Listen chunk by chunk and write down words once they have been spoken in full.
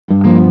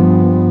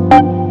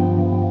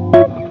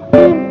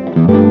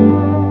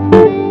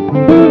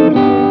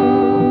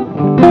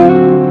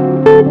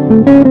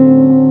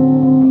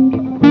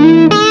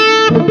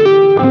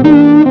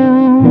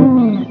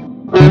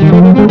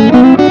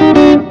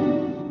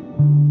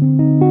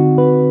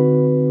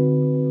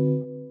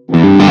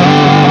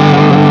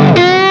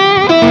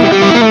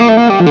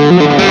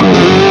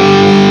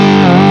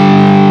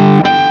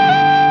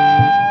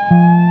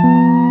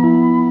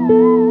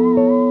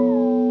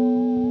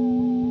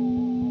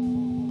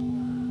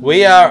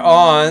We are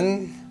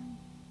on.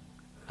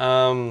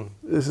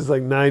 This is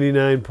like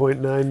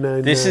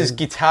 99.999. This is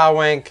Guitar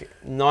Wank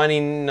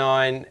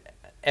 99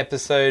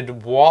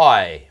 episode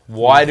Y.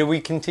 Why do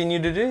we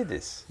continue to do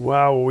this?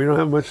 Wow, we don't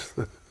have much.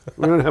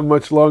 We don't have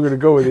much longer to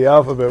go with the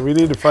alphabet. We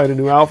need to find a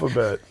new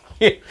alphabet.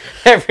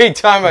 Every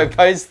time I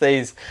post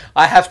these,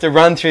 I have to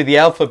run through the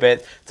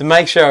alphabet to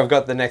make sure I've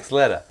got the next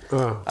letter.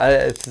 Oh.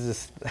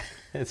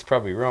 It's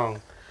probably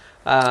wrong.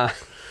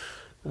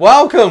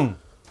 Welcome.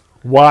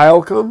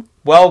 Welcome.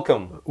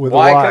 Welcome. With a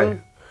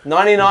Y.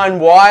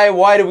 99Y.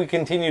 Why do we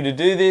continue to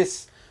do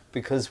this?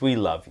 Because we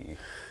love you.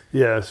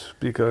 Yes,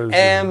 because...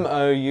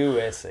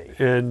 M-O-U-S-E.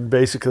 And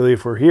basically,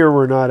 if we're here,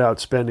 we're not out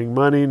spending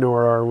money,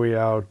 nor are we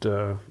out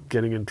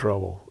getting in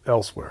trouble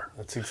elsewhere.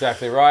 That's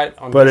exactly right.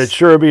 But it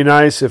sure would be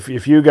nice if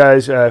you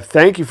guys...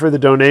 thank you for the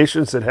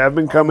donations that have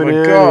been coming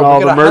in. God, and all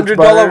we the got a $100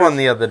 buyers, one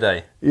the other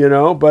day. You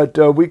know, but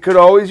we could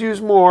always use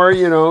more,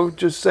 you know,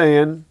 just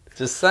saying.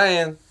 Just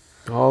saying.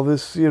 All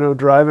this, you know,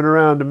 driving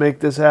around to make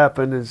this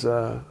happen is...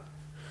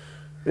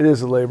 it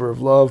is a labor of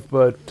love,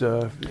 but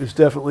it's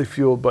definitely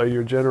fueled by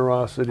your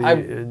generosity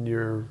and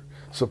your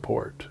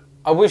support.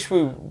 I wish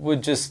we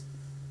would just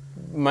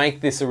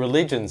make this a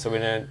religion so we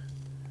don't...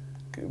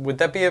 Would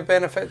that be a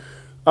benefit?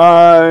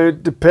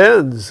 It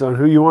depends on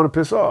who you want to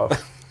piss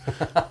off.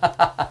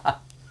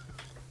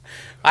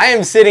 I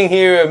am sitting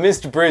here with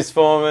Mr. Bruce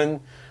Foreman.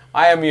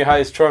 I am your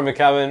host, Troy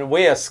McCubbin.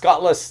 We are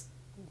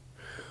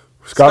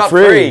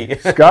Scot-free.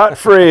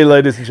 Scot-free,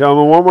 ladies and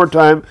gentlemen. One more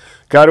time.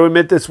 Got to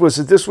admit, this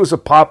was a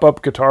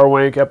pop-up Guitar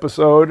Wank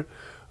episode,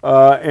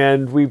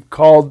 and we've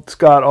called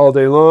Scott all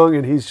day long,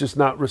 and he's just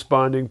not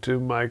responding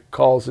to my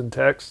calls and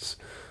texts.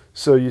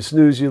 So you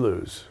snooze, you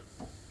lose.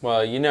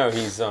 Well, you know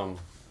he's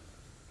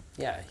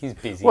he's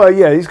busy. Well,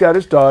 yeah, he's got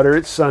his daughter.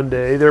 It's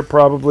Sunday. They're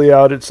probably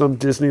out at some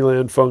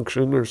Disneyland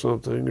function or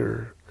something,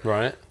 or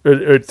right,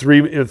 or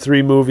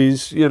three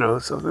movies, you know,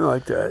 something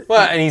like that.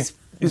 Well, and he's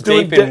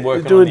doing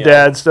working doing on the dad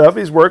album. stuff.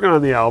 He's working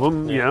on the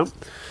album. Yeah.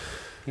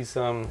 He's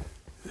So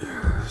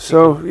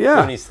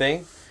doing his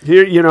thing.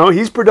 Here, you know,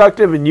 he's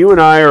productive, and you and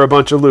I are a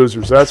bunch of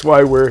losers. That's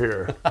why we're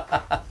here.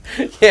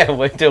 Yeah,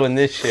 we're doing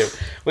this shit.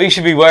 We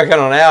should be working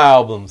on our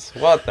albums.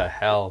 What the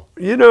hell?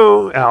 You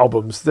know,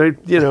 albums. They,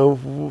 you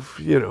know,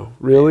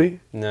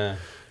 really, No,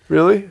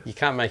 really. you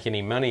can't make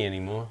any money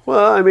anymore.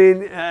 Well, I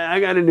mean,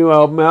 I got a new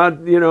album out.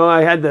 You know,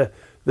 I had the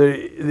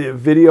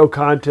video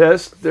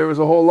contest. There was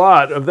a whole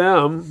lot of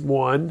them.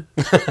 One,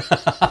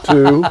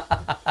 two,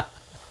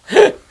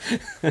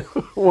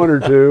 one or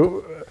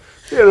two.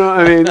 You know,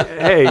 I mean,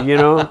 hey, you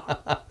know,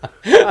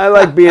 I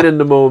like being in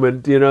the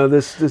moment. You know,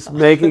 this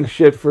making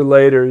shit for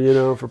later. You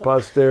know, for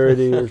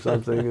posterity or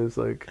something. It's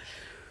like,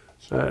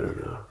 I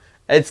don't know.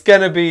 It's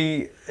gonna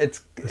be.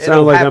 It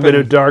sounds like I'm in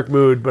a dark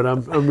mood, but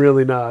I'm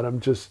really not. I'm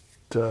just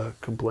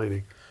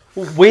complaining.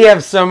 We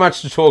have so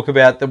much to talk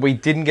about that we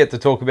didn't get to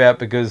talk about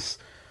because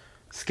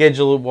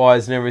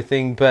schedule-wise and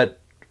everything. But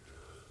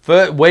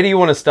where do you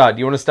want to start? Do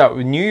you want to start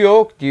with New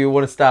York? Do you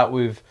want to start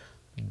with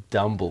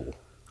Dumble?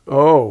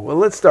 Oh, well,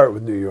 let's start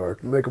with New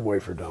York. Make them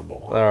wait for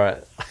Dumble. All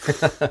right.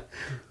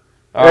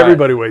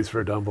 Everybody waits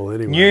for Dumble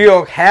anyway. New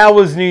York. How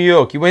was New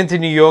York? You went to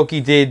New York.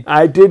 You did.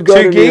 I did go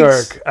to New gigs?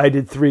 York. I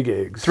did 3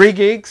 gigs. 3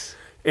 gigs.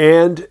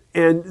 And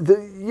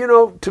you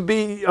know, to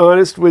be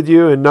honest with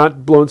you, and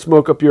not blowing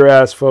smoke up your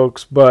ass,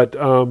 folks, but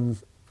one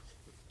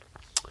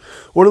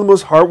of the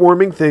most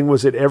heartwarming thing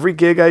was at every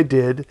gig I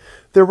did,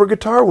 there were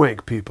Guitar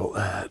Wank people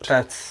at.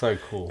 That's so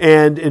cool.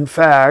 And in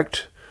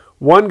fact,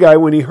 one guy,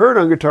 when he heard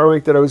on Guitar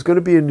Wank that I was going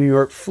to be in New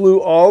York, flew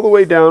all the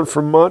way down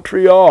from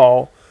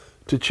Montreal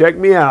to check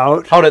me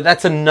out. Hold it.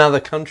 That's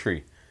another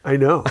country. I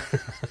know.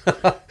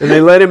 And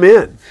they let him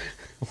in.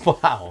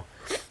 Wow.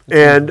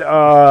 And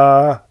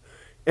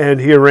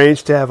he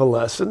arranged to have a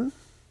lesson.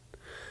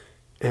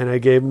 And I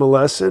gave him a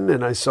lesson,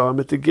 and I saw him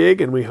at the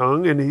gig, and we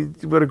hung,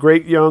 and what a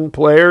great young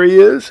player he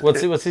is. What's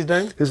his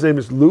name? His name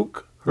is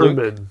Luke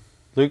Herman.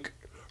 Luke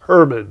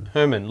Herman.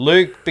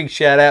 Luke, big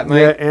shout out,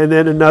 mate. Yeah, and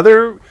then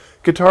another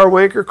guitar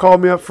wanker called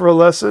me up for a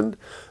lesson,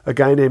 a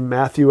guy named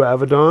Matthew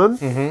Avedon.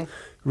 Mm-hmm.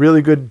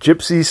 Really good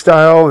gypsy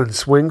style and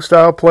swing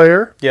style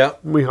player. Yeah.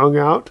 We hung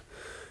out,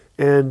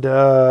 and,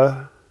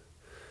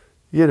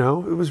 you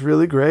know, it was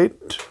really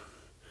great.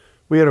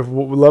 We had a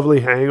lovely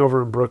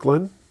hangover in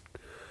Brooklyn.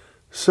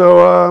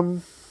 So,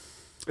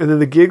 and then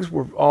the gigs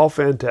were all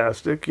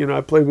fantastic. You know,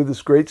 I played with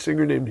this great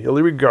singer named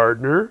Hillary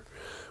Gardner.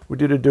 We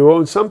did a duo,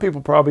 and some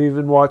people probably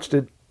even watched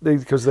it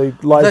because they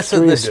live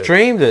streamed it. They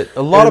streamed it.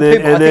 A lot of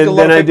people. And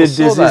then I did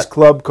saw Dizzy's that.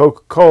 Club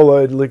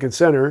Coca-Cola at Lincoln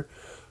Center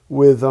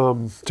with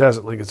Jazz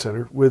at Lincoln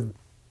Center with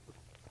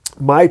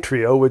my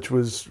trio, which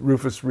was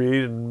Rufus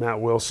Reid and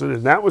Matt Wilson,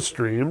 and that was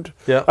streamed.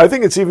 Yeah. I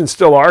think it's even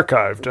still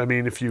archived. I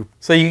mean,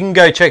 So you can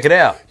go check it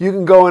out. You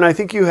can go, and I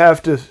think you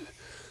have to.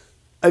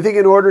 I think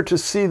in order to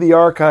see the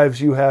archives,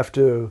 you have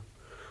to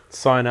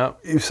sign up.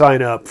 You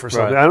sign up for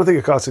something. Right. I don't think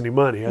it costs any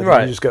money. I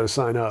think you just got to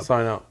sign up.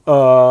 Sign up.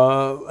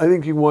 I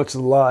think you can watch the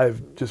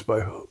live just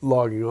by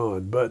logging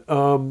on. But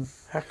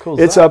how cool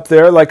is it's that? up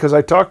there, like, because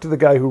I talked to the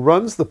guy who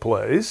runs the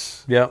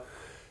place. Yeah.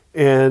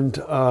 And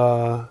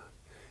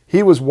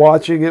he was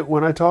watching it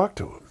when I talked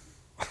to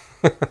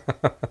him.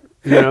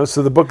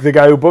 So the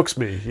guy who books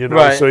me,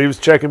 Right. so he was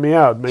checking me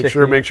out, make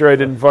sure I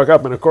didn't fuck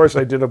up. And of course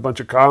I did a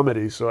bunch of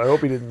comedy, so I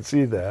hope he didn't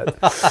see that.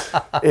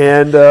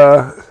 And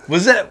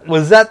Was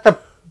that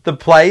the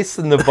place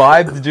and the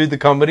vibe to do the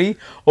comedy,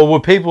 or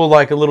were people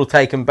like a little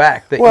taken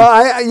back?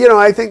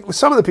 I think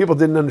some of the people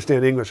didn't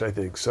understand English. I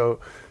think so.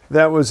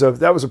 That was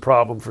a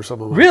problem for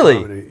some of my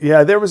comedy.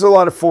 Yeah, there was a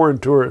lot of foreign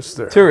tourists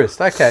there.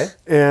 Okay.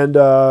 And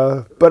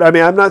but I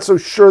mean, I'm not so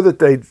sure that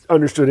they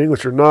understood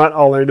English or not.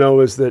 All I know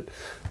is that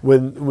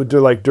when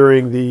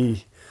during the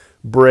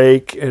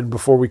break and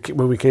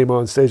when we came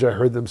on stage, I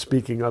heard them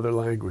speaking other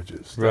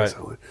languages. Right.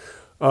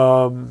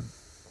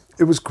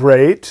 It was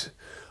great.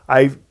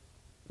 I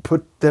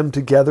put them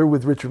together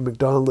with Richard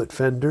McDonald at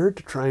Fender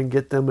to try and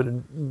get them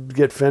and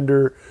get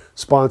Fender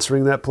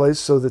sponsoring that place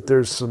so that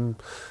there's some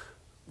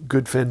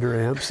good Fender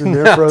amps in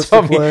there for us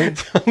to play.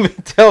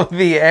 Tell me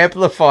the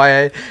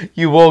amplifier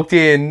you walked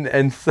in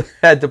and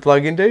had to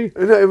plug into?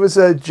 No, it was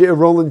a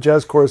Roland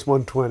Jazz Chorus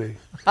 120.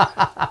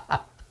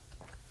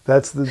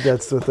 That's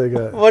what they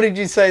got. What did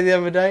you say the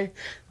other day?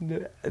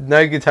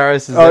 No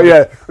guitarist is.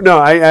 No.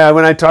 I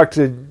when I talked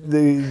to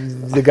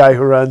the guy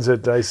who runs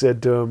it, I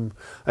said to him,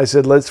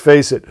 let's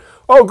face it.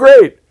 Oh,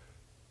 great,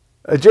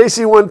 a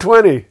JC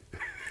 120.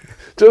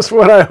 Just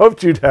what I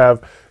hoped you'd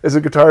have. Is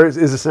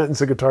a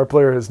sentence a guitar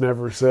player has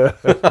never said.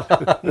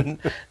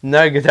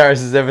 No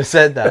guitarist has ever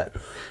said that.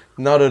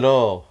 Not at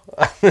all.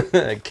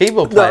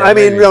 Keyboard player. No, I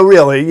mean, no,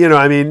 really.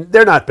 I mean,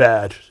 they're not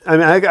bad. I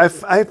mean,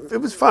 it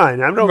was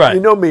fine. I don't. Right.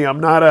 You know me. I'm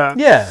not a.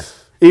 Yeah.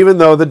 Even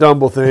though the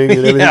Dumble thing. And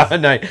everything. Yeah, I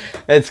know.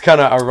 It's kind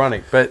of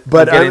ironic, but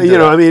I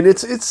mean,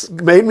 it's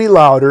made me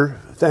louder.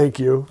 Thank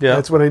you. Yeah.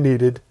 That's what I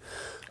needed.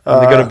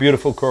 And they got a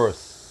beautiful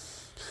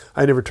chorus.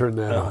 I never turned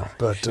that on,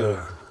 but.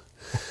 Sure.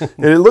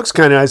 And it looks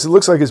kind of nice. It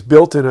looks like it's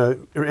built in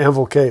an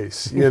anvil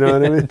case. You know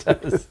what I mean? It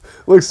does.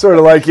 Looks sort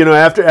of like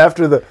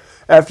after the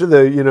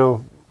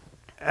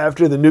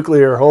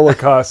nuclear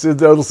holocaust,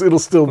 it'll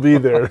still be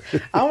there.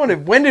 I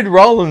wondered, when did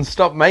Roland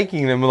stop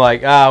making them?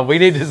 Like, we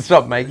need to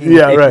stop making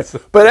these. Right.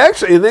 But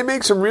actually, they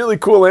make some really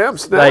cool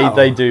amps now.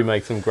 They do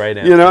make some great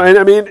amps. And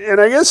I mean, and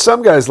I guess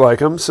some guys like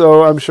them,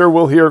 so I'm sure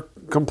we'll hear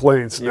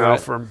complaints now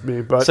from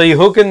me. But so you're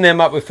hooking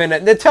them up with Fender.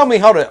 Now tell me,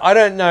 hold it. I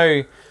don't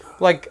know.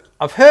 Like,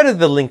 I've heard of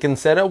the Lincoln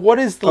Center. What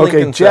is the Lincoln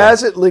Center? Okay,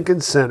 Jazz at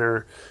Lincoln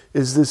Center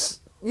is this,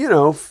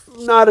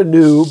 not a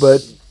new, but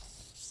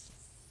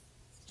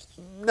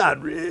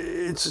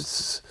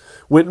it's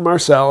Wynton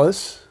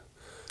Marsalis.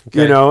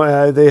 Okay.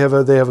 They have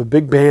a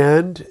big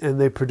band and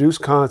they produce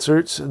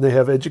concerts and they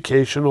have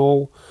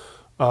educational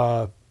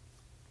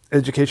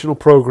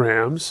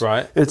programs.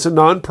 Right. It's a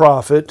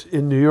nonprofit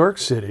in New York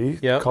City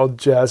Yep. called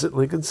Jazz at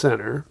Lincoln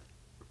Center.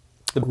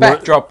 The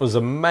backdrop was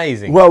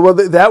amazing. Well,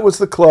 that was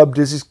the club,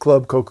 Dizzy's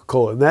Club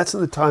Coca-Cola, and that's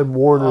in the Time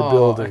Warner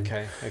building.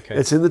 Okay.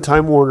 It's in the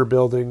Time Warner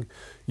building.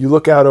 You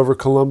look out over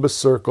Columbus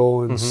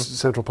Circle in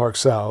Central Park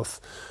South.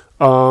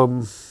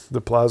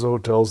 The Plaza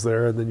Hotel's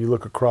there, and then you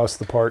look across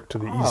the park to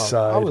the east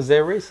side. I was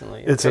there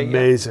recently. It's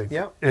amazing.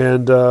 Yeah.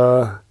 And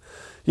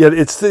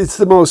it's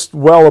the most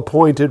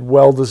well-appointed,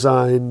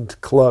 well-designed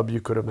club you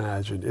could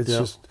imagine. It's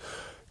just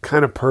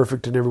kind of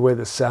perfect in every way.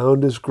 The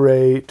sound is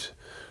great.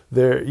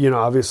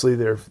 Obviously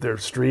their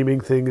streaming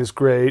thing is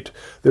great.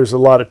 There's a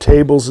lot of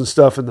tables and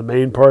stuff in the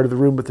main part of the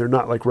room, but they're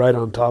not like right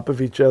on top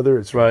of each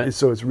other.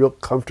 So it's real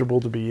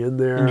comfortable to be in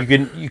there. And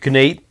you can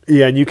eat.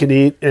 Yeah, and you can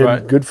eat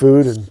and good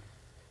food, and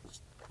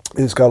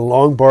it's got a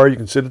long bar. You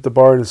can sit at the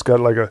bar, and it's got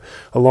like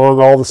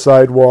along all the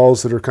side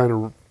walls that are kind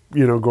of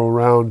go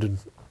around, and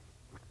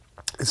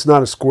it's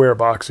not a square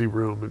boxy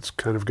room. It's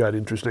kind of got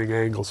interesting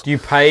angles. Do you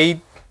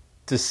pay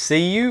to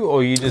see you,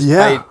 or you just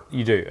pay?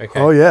 You do. Okay.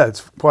 Oh yeah,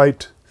 it's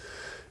quite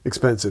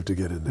expensive to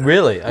get in there.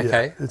 Really?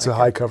 Okay. Yeah, it's a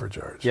high cover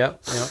charge.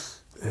 Yep.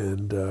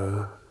 And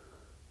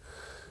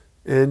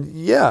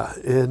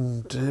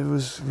it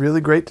was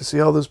really great to see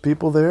all those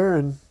people there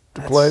and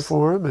to play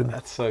for them. And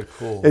that's so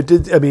cool. It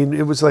did. I mean,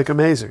 it was like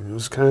amazing. It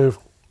was kind of.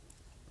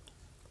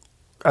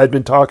 I'd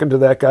been talking to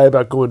that guy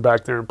about going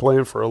back there and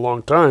playing for a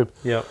long time.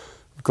 Yep.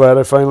 Glad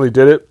I finally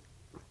did it.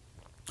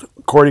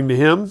 According to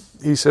him,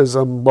 he says,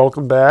 I'm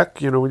welcome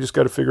back. We just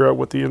got to figure out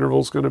what the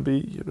interval's going to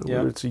be,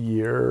 whether it's a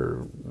year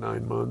or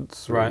 9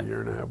 months or a year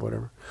and a half,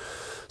 whatever.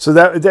 So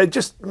that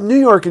just, New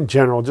York in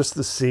general, just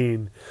the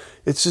scene,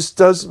 it just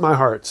does my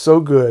heart so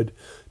good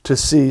to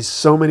see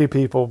so many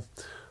people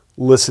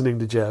listening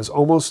to jazz.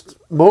 Most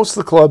of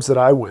the clubs that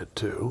I went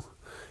to,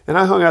 and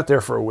I hung out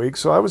there for a week,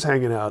 so I was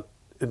hanging out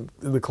in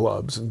the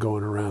clubs and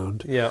going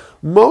around. Yeah.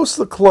 Most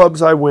of the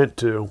clubs I went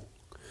to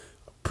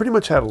pretty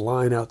much had a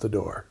line out the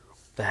door.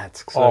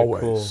 That's so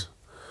always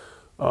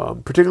cool.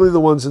 Particularly the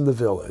ones in the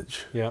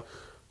Village. Yeah.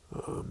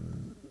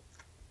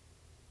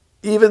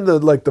 Even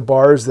the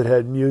bars that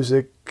had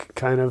music,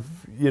 kind of,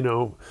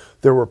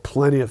 there were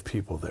plenty of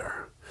people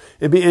there.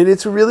 And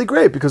it's really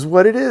great because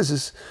what it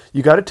is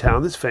you got a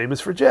town that's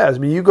famous for jazz. I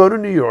mean, you go to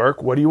New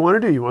York, what do you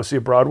want to do? You want to see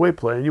a Broadway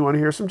play and you want to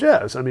hear some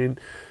jazz. I mean,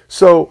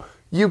 so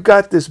you've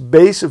got this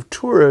base of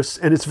tourists,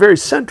 and it's very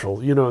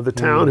central. You know, the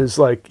town is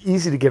like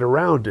easy to get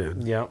around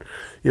in. Yeah.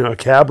 You know, a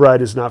cab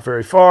ride is not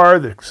very far.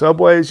 The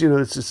subways, you know,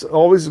 it's just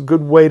always a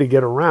good way to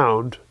get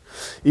around.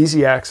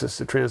 Easy access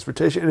to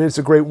transportation, and it's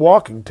a great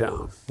walking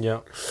town. Yeah.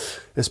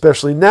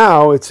 Especially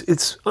now,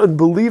 it's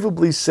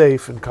unbelievably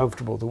safe and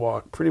comfortable to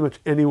walk pretty much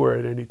anywhere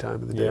at any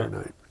time of the day or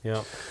night.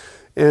 Yeah.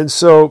 And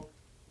so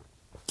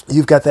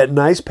you've got that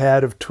nice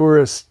pad of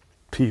tourist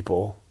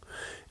people,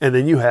 and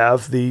then you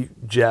have the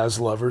jazz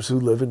lovers who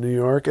live in New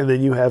York, and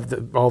then you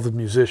have all the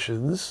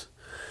musicians.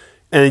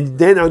 And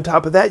then on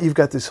top of that, you've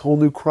got this whole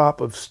new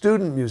crop of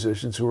student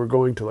musicians who are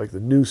going to like the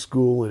New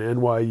School and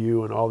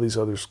NYU and all these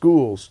other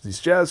schools, these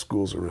jazz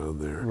schools around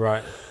there.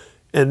 Right.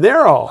 And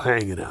they're all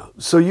hanging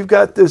out. So you've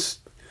got this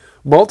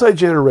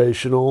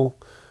multi-generational,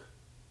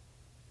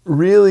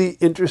 really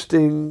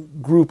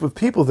interesting group of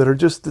people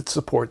that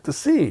support the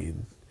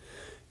scene.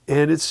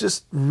 And it's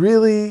just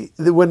really,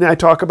 when I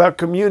talk about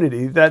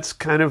community, that's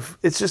kind of,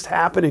 it's just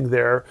happening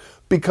there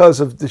because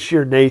of the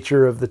sheer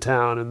nature of the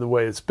town and the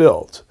way it's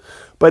built.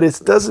 But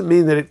it doesn't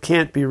mean that it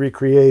can't be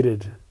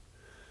recreated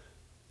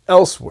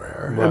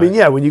elsewhere. Right. I mean,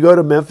 yeah, when you go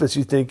to Memphis,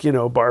 you think, you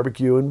know,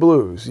 barbecue and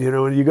blues, you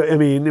know, and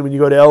when you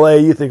go to LA,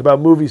 you think about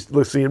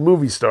seeing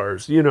movie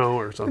stars, you know,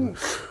 or something.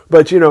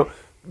 But, you know,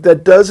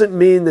 that doesn't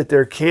mean that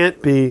there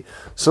can't be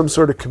some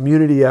sort of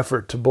community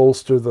effort to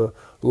bolster the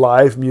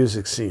live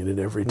music scene in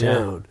every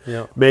town.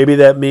 Yeah. Maybe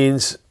that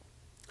means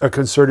a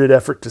concerted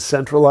effort to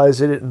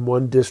centralize it in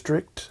one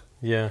district.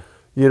 Yeah.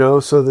 You know,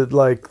 so that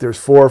like there's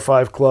 4 or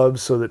 5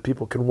 clubs so that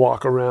people can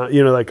walk around,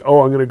 you know, like,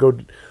 oh, I'm going to go,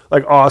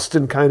 like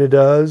Austin kind of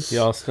does.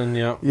 Yeah, Austin,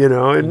 yeah. You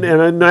know,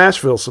 and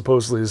Nashville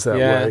supposedly is that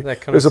way.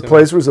 That kind there's of a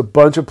place, there's a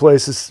bunch of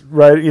places,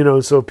 right, you know,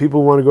 so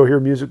people want to go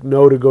hear music,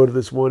 know to go to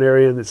this one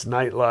area and it's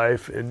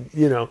nightlife and,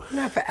 you know.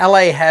 No, but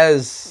LA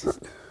has...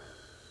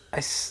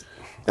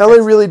 LA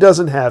really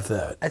doesn't have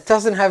that. It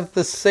doesn't have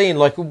the scene.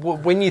 Like,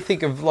 when you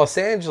think of Los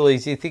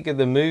Angeles, you think of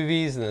the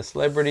movies and the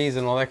celebrities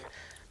and all that.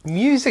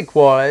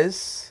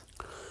 Music-wise...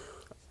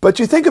 But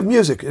you think of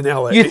music in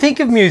LA. You think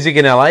of music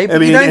in LA, but I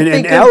mean, you don't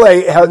think of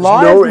LA has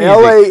live music.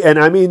 LA, and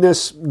I mean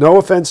this, no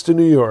offense to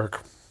New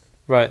York.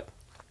 Right.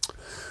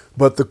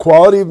 But the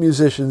quality of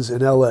musicians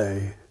in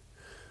LA...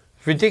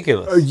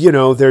 ridiculous. You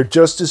know, they're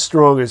just as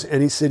strong as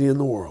any city in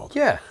the world.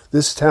 Yeah.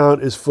 This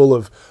town is full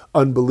of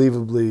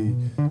unbelievably...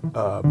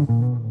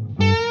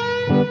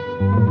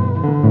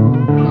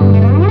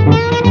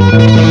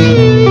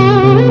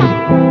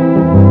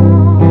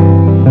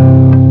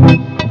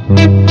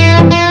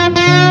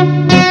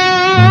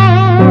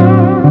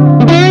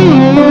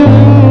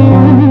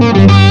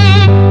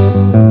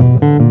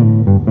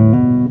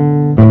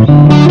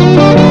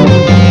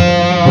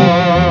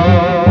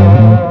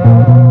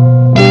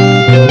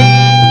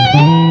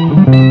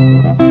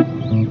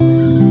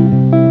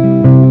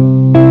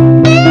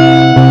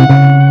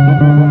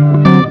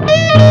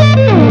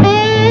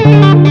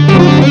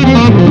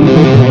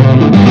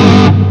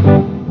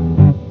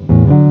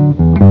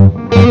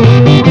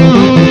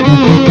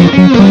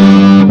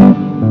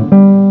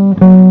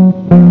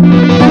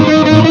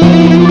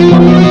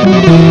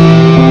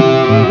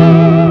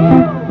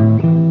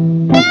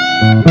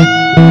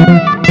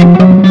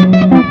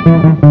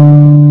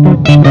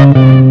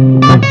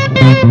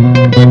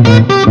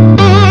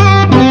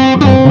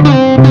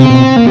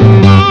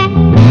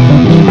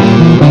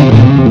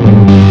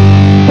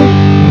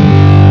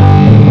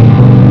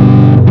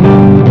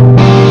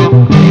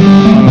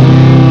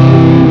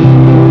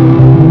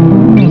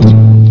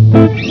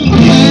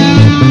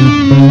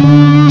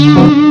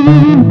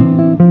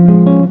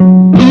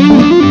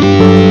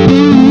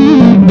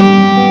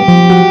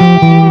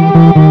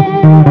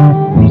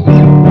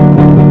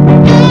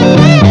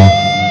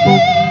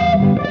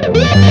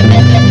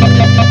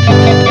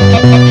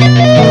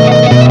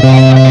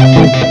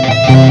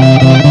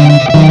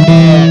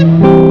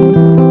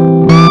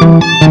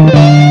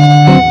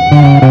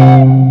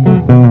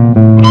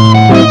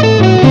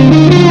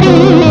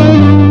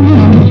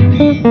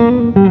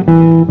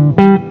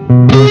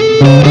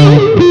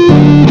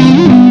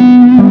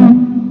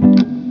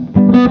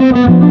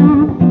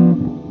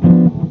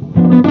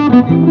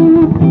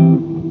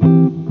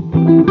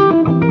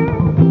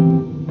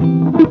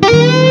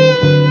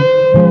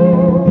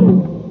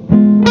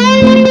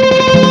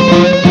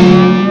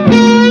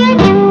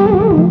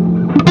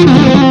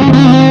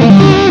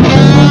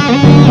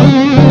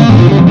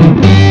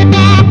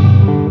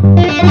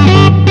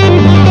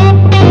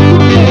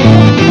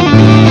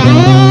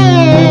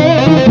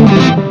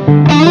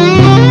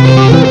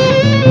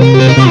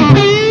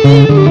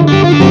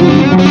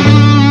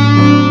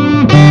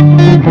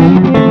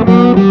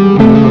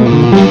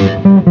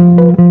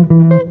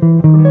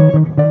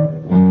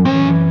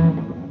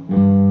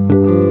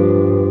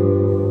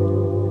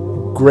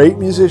 great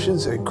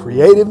musicians and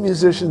creative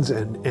musicians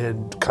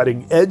and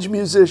cutting edge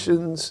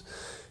musicians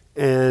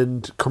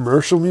and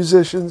commercial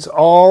musicians,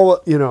 all,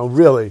 you know,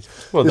 really.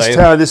 Well, this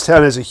town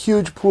has a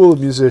huge pool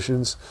of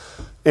musicians,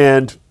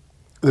 and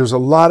there's a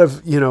lot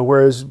of,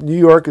 whereas New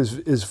York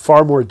is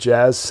far more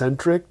jazz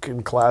centric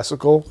and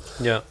classical.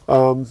 Yeah.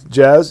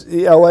 Jazz,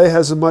 LA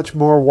has a much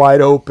more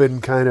wide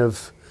open kind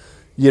of,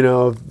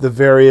 the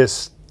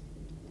various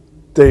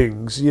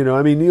things.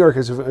 I mean, New York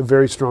has a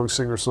very strong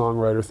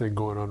singer-songwriter thing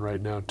going on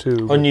right now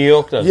too. Oh, New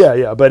York does.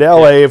 Yeah. But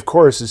LA, of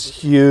course, is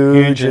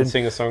huge and and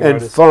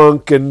singer-songwriters.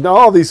 funk and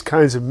all these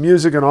kinds of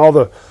music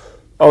and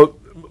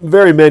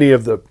very many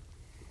of the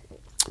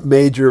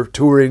major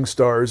touring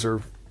stars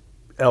are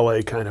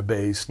LA kind of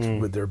based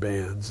with their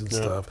bands and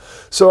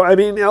stuff. So, I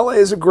mean, LA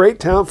is a great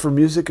town for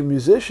music and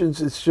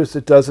musicians. It's just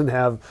it doesn't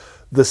have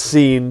the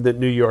scene that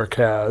New York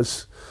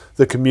has,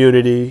 the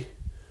community.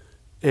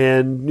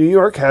 And New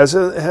York has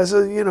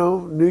a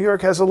New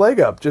York has a leg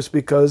up just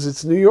because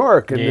it's New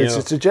York and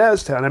it's a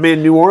jazz town. I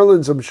mean, New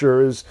Orleans, I'm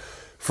sure, is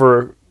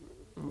for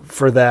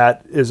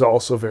that is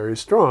also very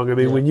strong. I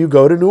mean, when you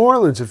go to New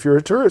Orleans, if you're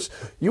a tourist,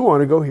 you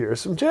want to go hear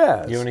some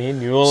jazz. You want to hear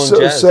New Orleans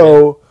jazz.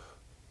 So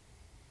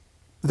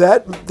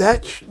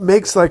that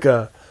makes like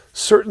a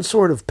certain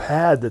sort of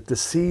pad that the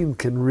scene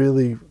can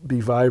really be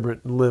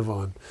vibrant and live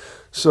on.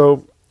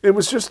 So it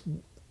was just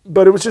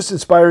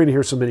inspiring to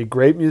hear so many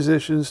great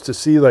musicians, to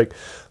see like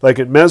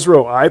at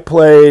Mesro, I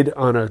played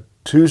on a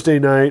Tuesday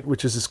night,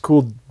 which is this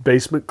cool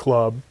basement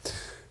club.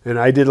 And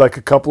I did like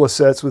a couple of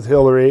sets with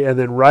Hillary. And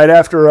then right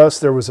after us,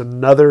 there was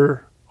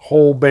another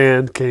whole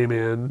band came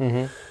in.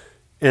 Mm-hmm.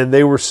 And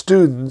they were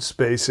students,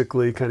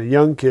 basically, kind of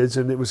young kids.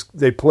 And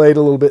they played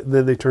a little bit and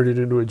then they turned it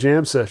into a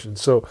jam session.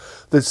 So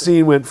the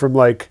scene went from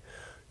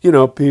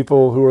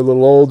people who were a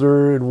little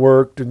older and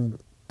worked and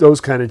those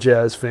kind of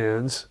jazz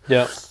fans.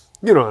 Yeah.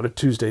 On a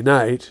Tuesday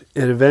night.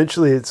 And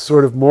eventually it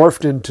sort of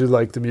morphed into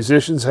like the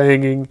musicians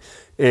hanging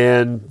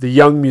and the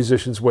young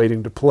musicians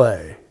waiting to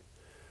play.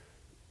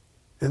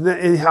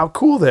 And how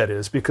cool that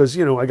is, because,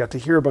 I got to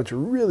hear a bunch of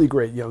really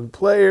great young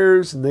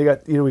players and we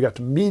got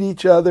to meet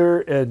each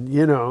other and,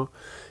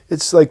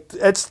 it's like,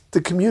 that's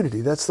the community.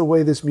 That's the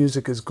way this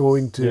music is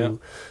going to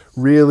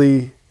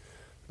really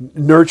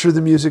nurture the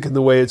music and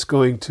the way it's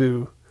going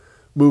to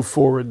move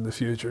forward in the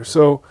future.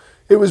 So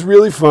it was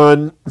really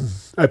fun.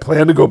 I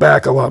plan to go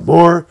back a lot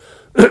more.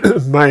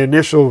 My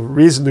initial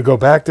reason to go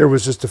back there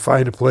was just to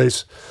find a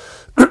place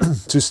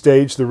to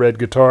stage the Red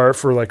Guitar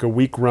for like a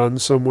week run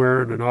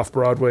somewhere in an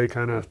off-Broadway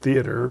kind of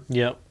theater.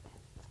 Yep.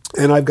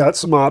 And I've got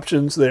some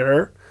options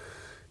there.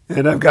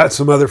 And I've got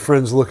some other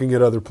friends looking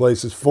at other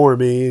places for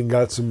me and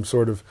got some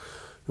sort of,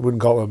 I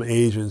wouldn't call them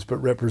agents, but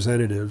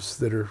representatives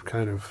that are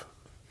kind of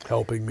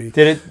helping me.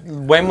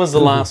 When was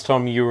the last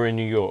time you were in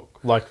New York?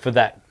 Like for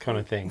that kind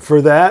of thing?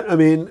 For that, I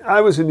mean,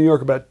 I was in New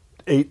York about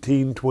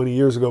 18, 20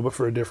 years ago, but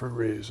for a different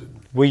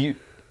reason. Were you...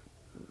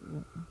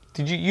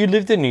 You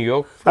lived in New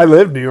York? I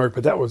lived in New York,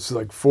 but that was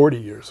like 40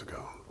 years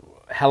ago.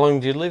 How long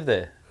did you live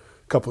there?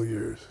 A couple of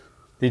years.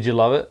 Did you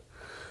love it?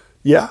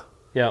 Yeah.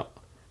 Yeah.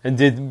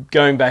 And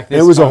going back this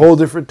It was a whole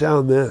different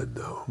town then,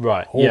 though.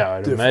 Right. Yeah,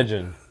 I'd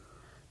imagine.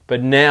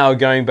 But now,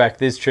 going back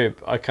this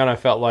trip, I kind of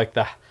felt like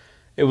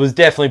it was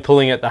definitely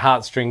pulling at the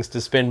heartstrings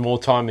to spend more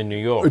time in New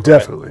York.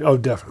 Definitely. Right? Oh,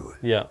 definitely.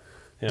 Yeah.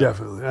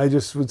 Definitely. I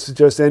just would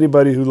suggest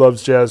anybody who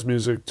loves jazz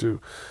music to,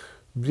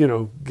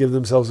 give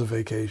themselves a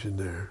vacation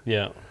there.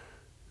 Yeah.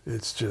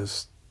 It's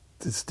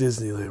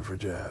Disneyland for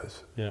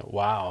jazz. Yeah,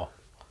 wow.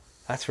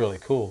 That's really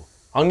cool.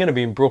 I'm going to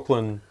be in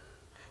Brooklyn.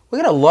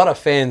 We got a lot of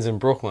fans in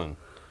Brooklyn.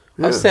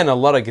 Yeah. I've sent a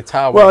lot of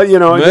guitar merch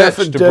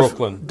to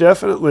Brooklyn.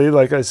 Definitely.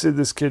 Like I said,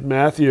 this kid,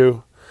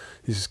 Matthew,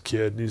 he's a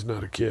kid. He's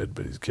not a kid,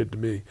 but he's a kid to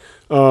me.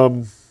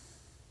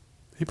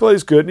 He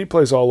plays good, and he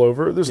plays all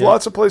over. There's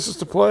lots of places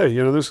to play.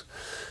 There's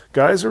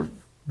guys are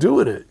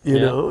doing it, you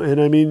know.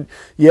 And I mean,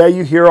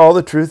 you hear all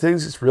the true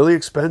things. It's really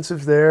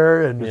expensive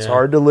there, and it's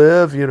hard to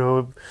live.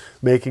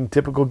 Making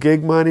typical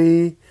gig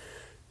money.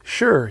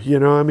 Sure,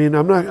 I mean,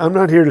 I'm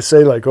not here to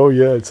say like, oh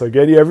yeah, it's like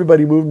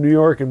everybody move to New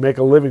York and make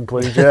a living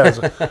playing jazz.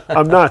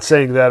 I'm not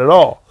saying that at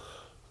all.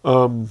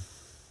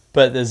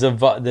 But there's a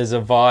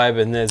vibe,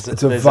 and there's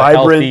a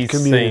vibrant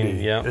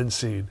community and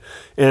scene.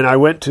 And I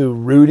went to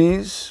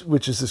Rudy's,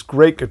 which is this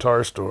great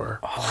guitar store.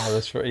 Oh,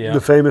 that's right. Yeah,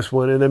 the famous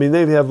one. And I mean,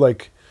 they have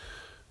like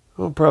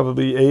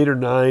probably 8 or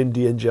 9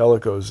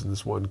 D'Angelicos in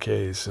this one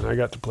case, and I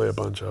got to play a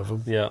bunch of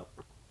them. Yeah,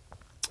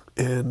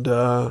 and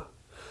it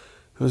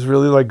was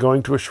really like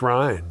going to a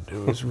shrine.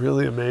 It was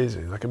really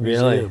amazing, like a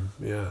museum.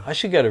 Really? Yeah, I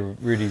should go to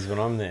Rudy's when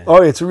I'm there.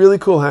 Oh, it's a really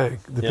cool hang.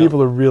 The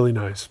people are really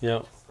nice.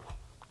 Yeah.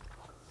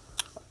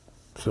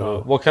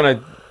 So, what kind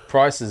of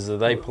prices are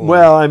they pulling?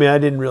 Well, I mean, I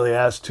didn't really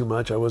ask too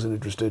much. I wasn't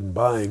interested in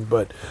buying,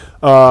 but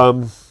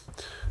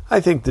I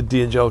think the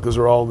D'Angelicas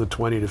are all in the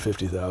 20 to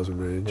 50,000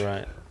 range.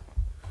 Right.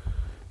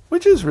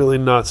 Which is really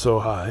not so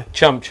high.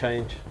 Chump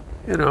change.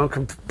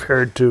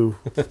 Compared to,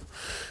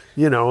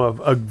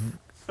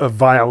 a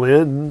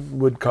violin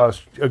would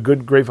cost,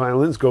 great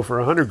violins go for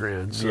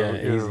 $100,000. So,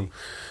 easy.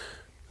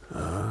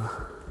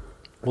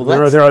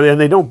 And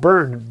they don't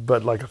burn,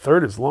 but like a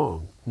third as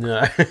long.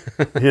 No.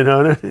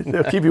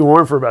 They'll keep you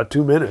warm for about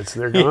 2 minutes.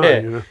 They're gone.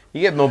 Yeah.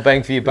 You get more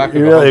bang for your buck.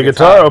 A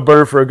guitar will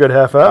burn for a good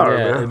half hour.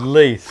 Yeah, man. at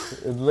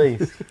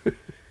least.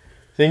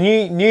 So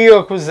New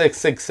York was a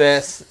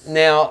success.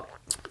 Now,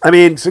 I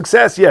mean,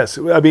 success, yes.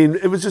 I mean,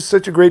 it was just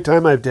such a great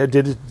time. I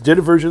did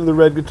a version of the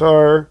Red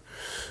Guitar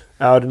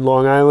out in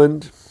Long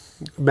Island.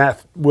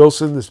 Matt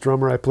Wilson, this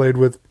drummer I played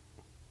with,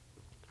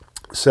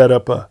 set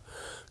up a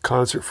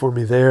concert for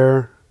me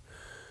there,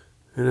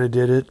 and I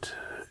did it,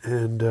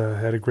 and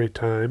had a great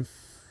time.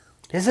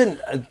 isn't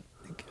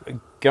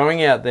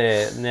going out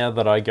there, now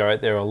that I go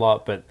out there a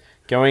lot, but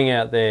going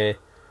out there,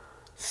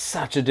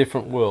 such a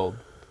different world.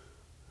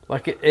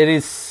 Like, it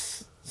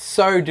is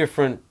so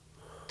different,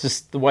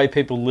 just the way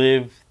people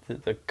live,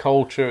 the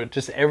culture,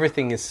 just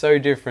everything is so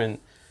different.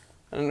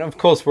 And of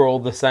course we're all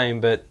the same,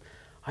 but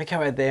I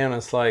go out there and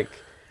it's like,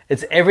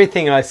 it's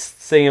everything I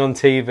see on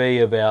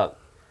TV about,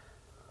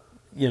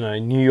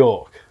 New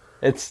York.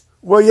 It's...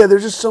 Well, yeah,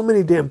 there's just so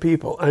many damn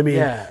people. I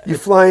mean, you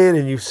fly in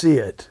and you see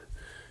it.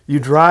 You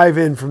drive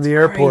in from the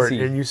airport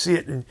crazy. and you see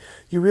it and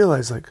you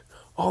realize, like,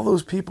 all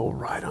those people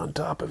right on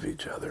top of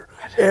each other.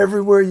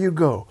 Everywhere you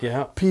go.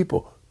 Yeah.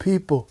 People.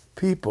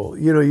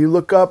 You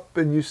look up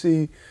and you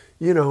see,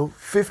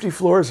 50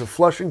 floors of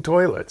flushing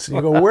toilets. And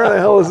you go, where the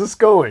hell is this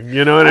going?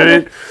 You know what I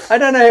mean? I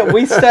don't know.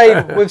 We've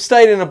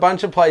stayed in a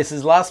bunch of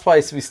places. Last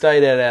place we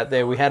stayed at out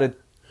there, we had a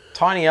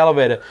tiny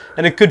elevator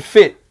and it could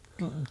fit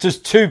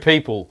just two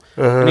people.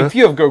 And if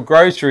you have got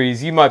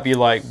groceries, you might be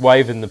like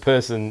waving the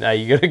person, hey,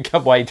 you got to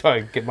come wait till I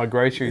get my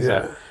groceries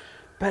out.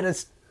 But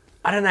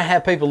I don't know how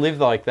people live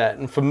like that.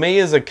 And for me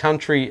as a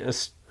country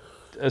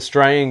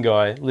Australian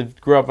guy,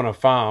 grew up on a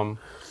farm,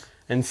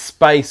 and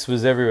space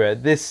was everywhere.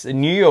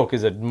 New York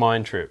is a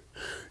mind trip.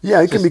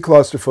 Yeah, it can be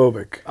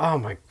claustrophobic. Oh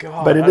my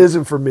God. But it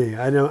isn't for me.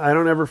 I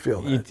don't ever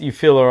feel that. You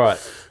feel all right.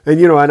 And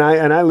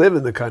and I live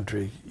in the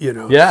country,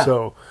 Yeah.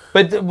 So,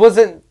 but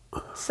wasn't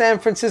San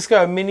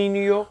Francisco a mini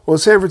New York? well,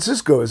 San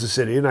Francisco is a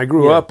city, and I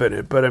grew up in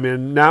it. But I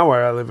mean, now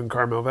where I live in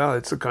Carmel Valley,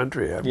 it's the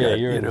country.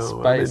 You're in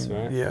space,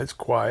 right? Yeah, it's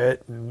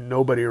quiet, and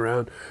nobody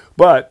around.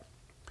 But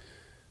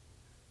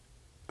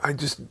I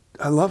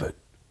love it.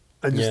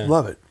 I just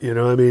love it.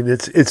 I mean,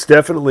 it's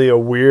definitely a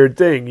weird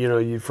thing.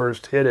 You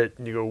first hit it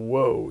and you go,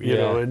 whoa, you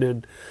know, and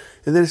then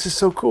it's just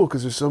so cool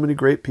because there's so many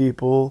great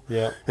people.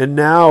 Yeah. And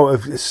now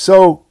it's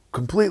so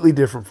completely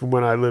different from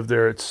when I lived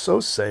there. It's so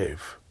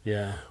safe.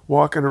 Yeah.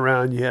 Walking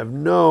around,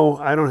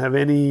 I don't have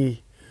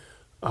any,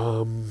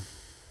 I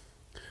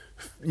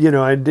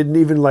didn't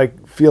even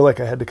feel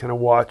like I had to kind of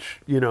watch,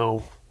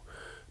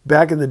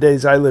 back in the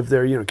days I lived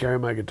there, carrying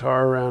my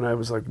guitar around, I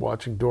was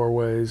watching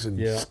doorways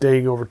and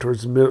staying over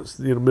towards the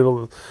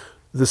middle of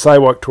the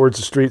sidewalk towards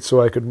the street so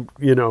I could,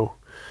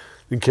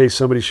 in case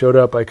somebody showed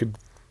up, I could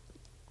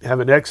have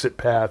an exit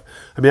path.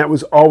 I mean, that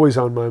was always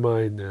on my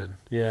mind then.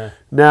 Yeah.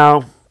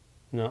 Now,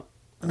 no,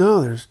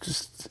 there's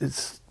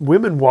it's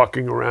women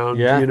walking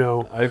around,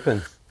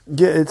 open.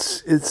 Yeah,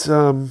 it's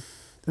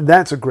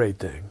that's a great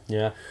thing.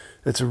 Yeah.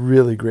 It's a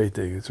really great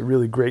thing. It's a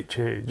really great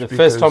change. The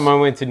first time I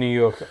went to New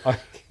York,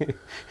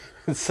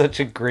 it's such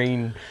a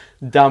green,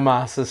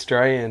 dumbass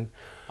Australian.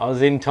 I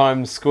was in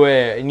Times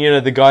Square,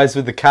 and the guys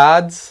with the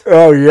cards.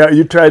 Oh yeah,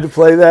 you tried to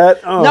play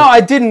that? Oh. No,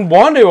 I didn't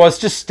want to. I was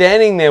just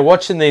standing there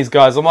watching these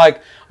guys. I'm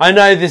like, I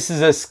know this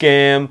is a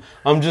scam.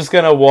 I'm just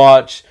gonna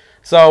watch.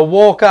 So I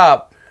walk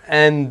up,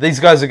 and these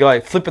guys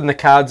are flipping the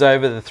cards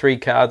over, the 3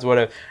 cards,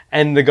 whatever.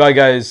 And the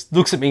guy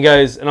looks at me,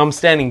 and I'm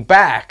standing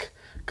back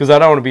because I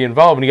don't want to be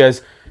involved. And he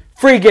goes,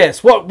 free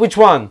guess. What? Which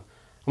one?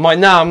 I'm like,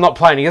 no, I'm not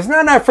playing. He goes,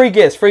 no, free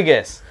guess.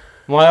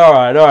 I'm like, all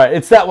right,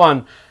 it's that one.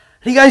 And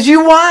he goes,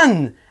 you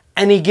won.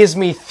 And he gives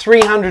me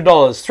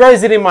 $300,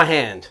 throws it in my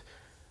hand,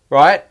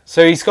 right?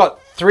 So he's got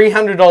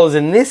 $300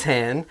 in this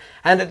hand,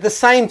 and at the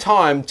same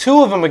time,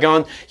 2 of them are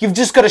going, you've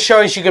just got to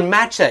show us you can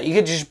match that. You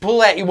can just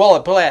pull out your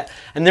wallet, pull out.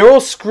 And they're all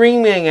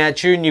screaming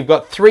at you, and you've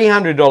got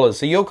 $300.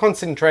 So you're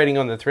concentrating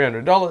on the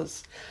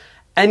 $300.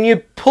 And you're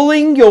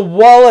pulling your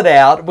wallet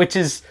out, which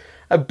is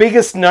a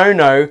biggest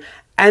no-no,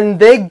 and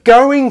they're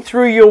going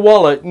through your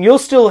wallet, and you're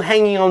still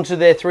hanging on to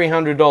their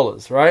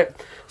 $300, right?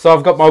 So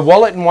I've got my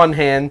wallet in one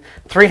hand,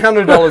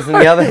 $300 in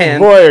the other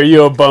hand. Boy, are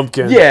you a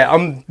bumpkin. Yeah,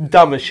 I'm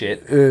dumb as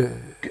shit.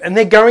 And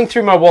they're going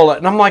through my wallet,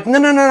 and I'm like, no,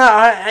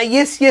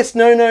 yes,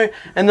 no.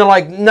 And they're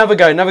like, never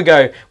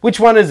go. Which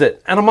one is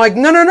it? And I'm like,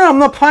 no, I'm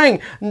not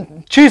playing.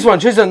 Choose one,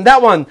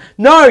 that one.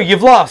 No,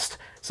 you've lost.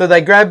 So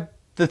they grab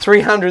the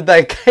 $300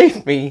 they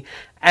gave me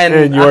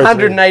and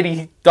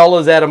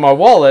 $180 out of my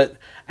wallet,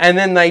 and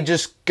then they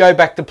just go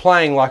back to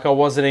playing like I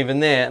wasn't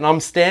even there. And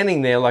I'm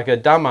standing there like a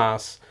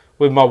dumbass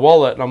with my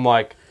wallet, and I'm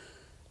like,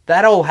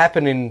 that all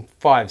happened in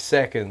 5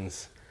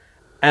 seconds.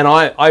 And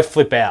I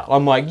flip out.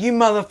 I'm like, you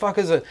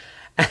motherfuckers.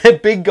 And a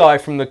big guy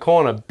from the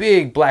corner,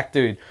 big black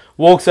dude,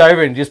 walks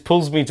over and just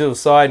pulls me to the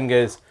side and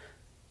goes,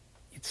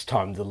 it's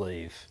time to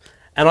leave.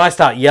 And I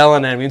start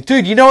yelling at him,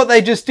 dude, you know what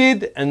they just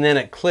did? And then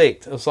it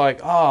clicked. I was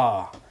like,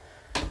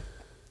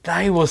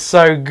 they were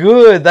so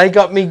good. They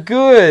got me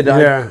good.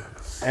 Yeah.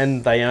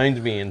 And they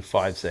owned me in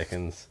 5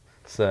 seconds.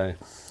 So.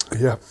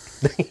 Yeah.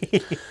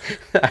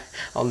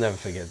 I'll never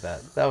forget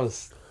that. That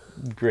was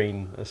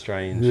green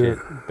Australian shit.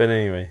 But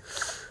anyway,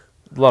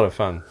 a lot of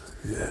fun.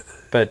 Yeah.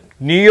 But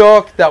New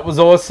York, that was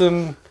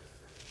awesome.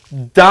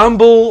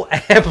 Dumble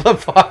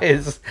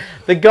amplifiers.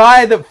 The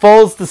guy that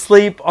falls to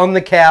sleep on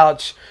the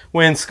couch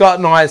when Scott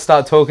and I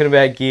start talking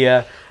about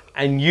gear,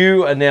 and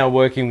you are now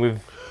working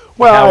with.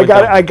 Well, Howard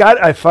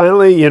Dumble. I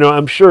finally,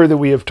 I'm sure that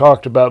we have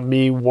talked about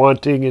me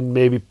wanting and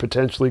maybe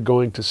potentially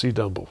going to see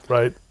Dumble,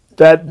 right?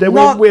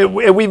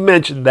 We've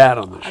mentioned that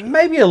on the show.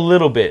 Maybe a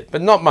little bit,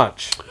 but not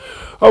much.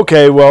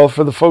 Okay, well,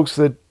 for the folks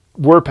that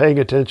were paying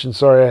attention,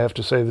 sorry I have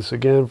to say this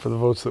again, for the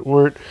folks that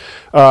weren't,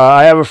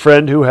 I have a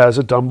friend who has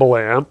a Dumble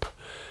amp,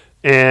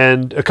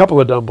 and a couple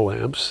of Dumble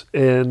amps,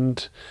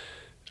 and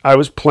I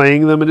was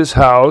playing them at his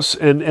house,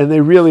 and they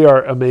really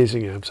are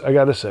amazing amps, I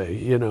gotta say.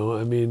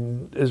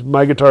 As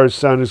my guitars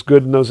sound as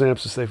good in those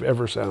amps as they've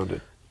ever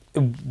sounded.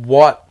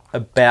 What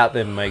about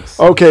them makes...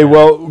 Okay,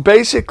 well,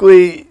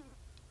 basically,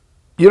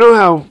 you know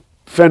how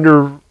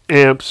Fender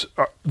amps,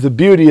 the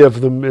beauty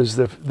of them is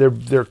that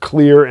they're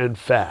clear and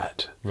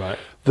fat. Right.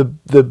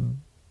 The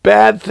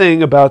bad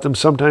thing about them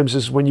sometimes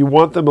is when you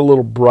want them a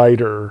little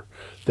brighter,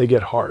 they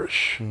get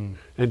harsh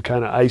and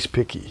kind of ice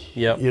picky.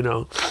 Yep.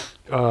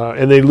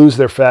 And they lose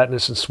their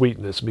fatness and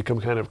sweetness, and become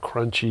kind of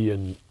crunchy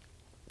and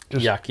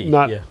just yucky.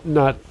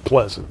 Not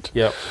pleasant.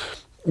 Yep.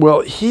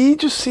 Well, he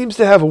just seems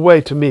to have a way,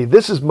 to me.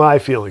 This is my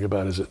feeling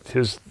about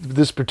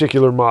this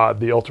particular mod,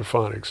 the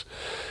Ultraphonics,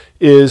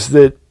 is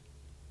that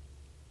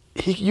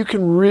you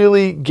can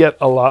really get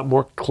a lot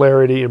more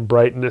clarity and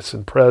brightness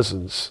and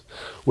presence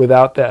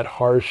without that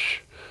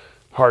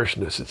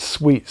harshness. It's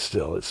sweet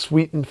still. It's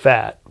sweet and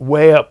fat,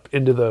 way up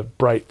into the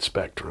bright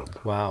spectrum.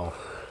 Wow.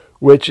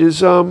 Which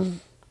is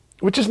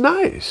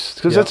nice,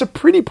 because that's a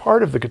pretty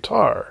part of the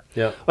guitar.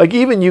 Yeah. Like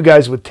even you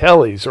guys with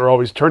tellies are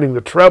always turning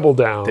the treble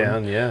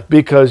down. Yeah.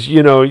 Because,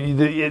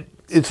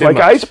 it's like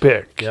much. ice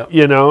pick, Yep.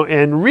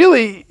 and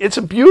really it's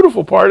a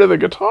beautiful part of the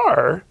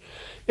guitar.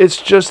 It's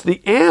just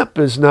the amp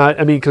is not,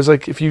 because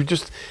like if you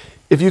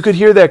could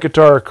hear that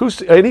guitar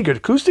any good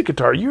acoustic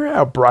guitar, you hear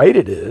how bright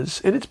it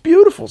is, and it's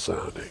beautiful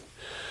sounding.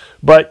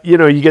 But,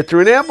 you get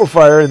through an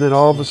amplifier, and then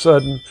all of a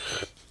sudden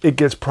it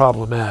gets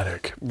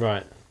problematic.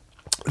 Right.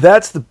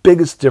 That's the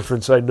biggest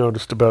difference I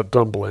noticed about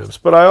Dumble amps.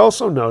 But I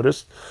also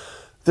noticed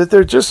that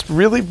they're just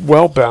really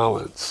well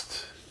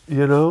balanced,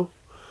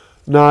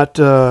 not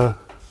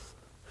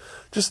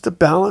just a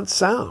balanced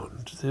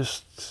sound.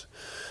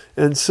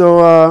 And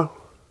so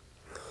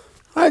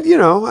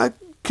I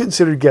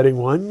considered getting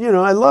one.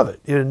 I love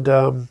it,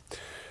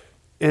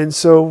 and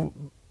so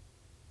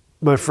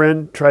my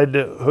friend tried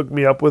to hook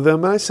me up with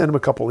them. I sent him a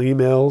couple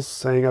emails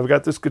saying I've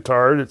got this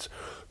guitar that's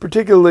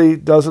particularly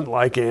doesn't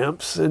like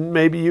amps, and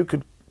maybe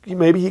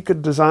he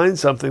could design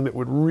something that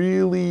would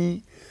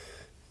really,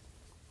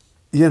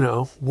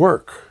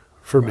 work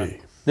for me.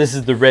 This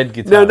is the red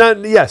guitar.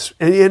 Yes,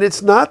 and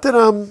it's not that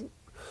I'm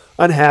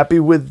unhappy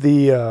with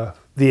the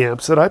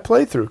amps that I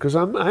play through, because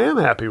I am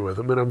happy with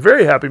them, and I'm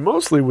very happy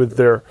mostly with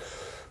their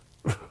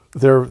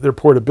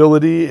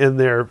portability and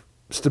their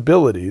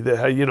stability.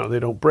 That they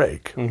don't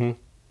break, and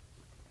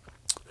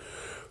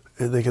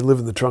they can live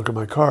in the trunk of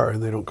my car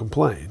and they don't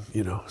complain.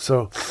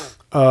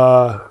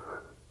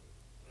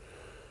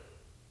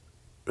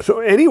 So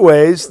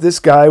anyways, this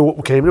guy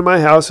came to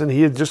my house, and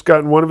he had just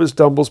gotten one of his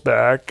Dumbles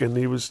back, and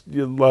he was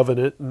loving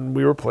it, and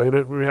we were playing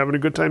it, and we were having a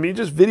good time. He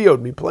just videoed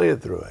me playing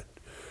through it,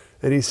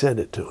 and he sent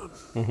it to him.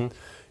 Mm-hmm.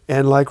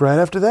 And like right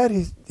after that,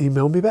 he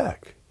emailed me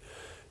back.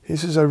 He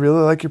says, I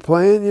really like your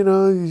playing,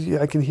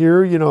 I can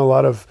hear, a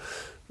lot of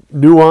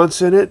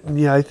nuance in it,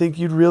 and I think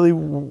you'd really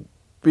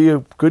be a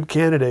good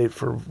candidate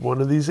for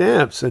one of these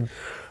amps. And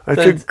I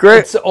think great.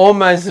 It's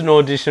almost an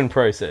audition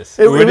process.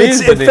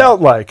 It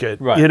felt like it,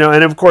 right.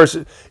 And of course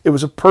it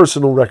was a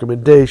personal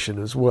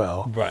recommendation as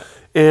well. Right.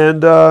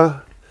 And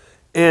a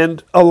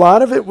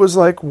lot of it was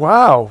like,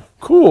 wow,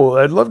 cool.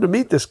 I'd love to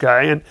meet this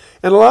guy. And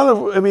a lot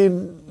of,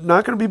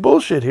 not going to be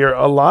bullshit here.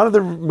 A lot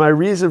of my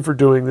reason for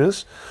doing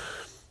this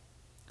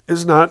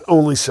is not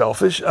only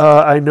selfish.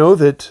 I know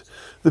that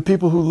the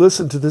people who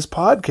listen to this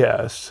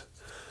podcast,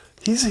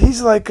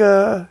 he's like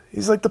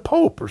the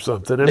Pope or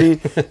something.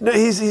 No,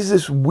 he's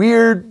this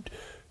weird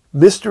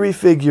mystery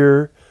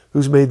figure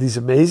who's made these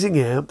amazing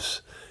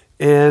amps,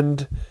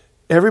 and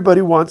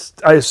everybody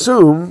I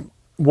assume,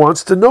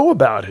 wants to know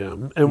about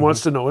him and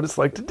wants to know what it's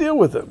like to deal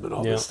with him and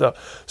all this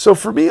stuff. So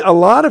for me, a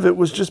lot of it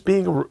was just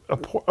being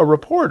a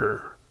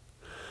reporter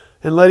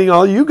and letting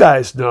all you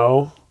guys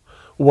know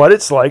what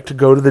it's like to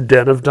go to the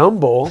Den of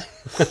Dumble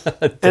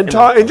and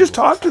just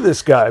talk to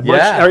this guy,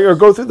 or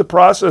go through the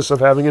process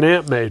of having an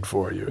amp made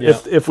for you,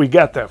 if we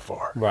get that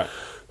far. Right.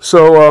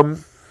 So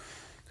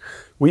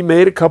we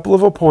made a couple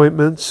of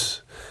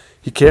appointments.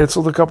 He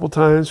canceled a couple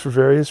times for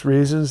various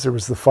reasons. There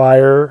was the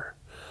fire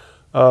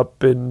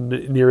up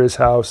near his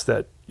house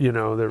that,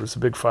 there was a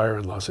big fire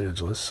in Los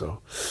Angeles.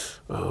 So,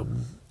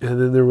 and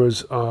then there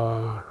was...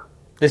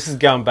 This is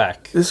going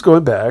back. This is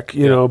going back,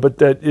 but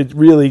that it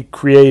really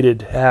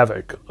created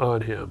havoc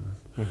on him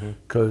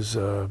because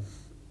you'd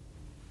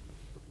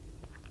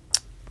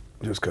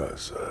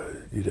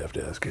have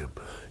to ask him,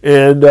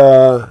 and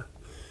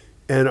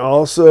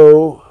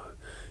also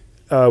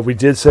we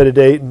did set a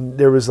date, and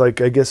there was I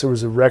guess there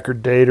was a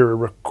record date or a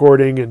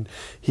recording, and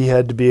he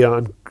had to be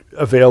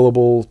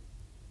available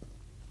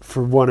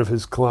for one of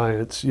his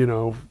clients,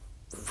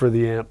 for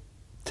the amp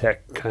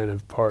tech kind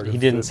of part. He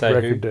didn't say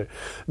record who? day.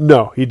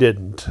 No, he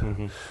didn't.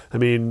 Mm-hmm. I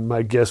mean,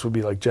 my guess would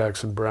be like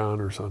Jackson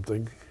Browne or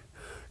something,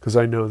 because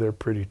I know they're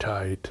pretty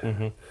tight.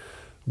 Mm-hmm.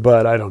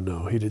 But I don't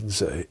know. He didn't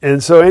say.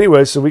 And so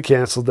anyway, so we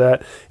canceled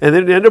that. And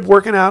then it ended up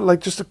working out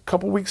just a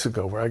couple weeks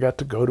ago where I got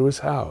to go to his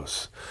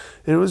house.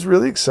 And it was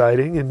really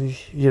exciting. And,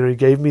 he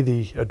gave me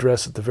the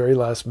address at the very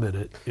last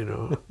minute,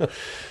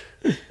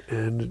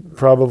 and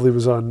probably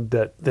was on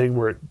that thing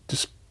where it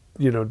just,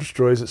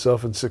 destroys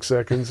itself in 6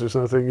 seconds or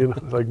something,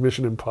 like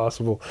Mission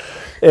Impossible.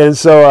 And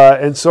so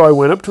I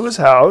went up to his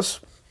house.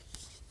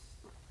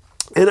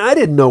 And I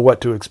didn't know what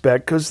to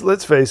expect because,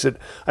 let's face it,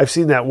 I've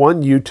seen that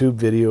one YouTube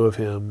video of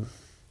him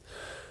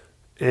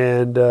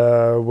and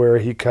where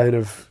he kind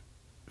of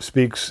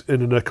speaks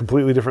in a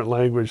completely different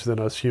language than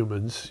us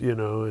humans,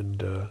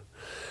 and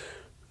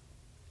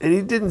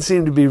he didn't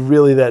seem to be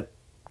really that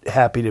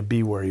happy to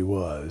be where he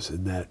was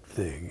in that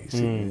thing. He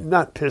seemed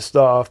not pissed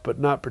off, but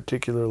not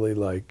particularly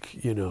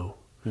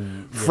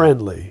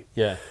friendly.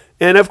 Yeah.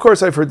 And of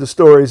course, I've heard the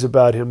stories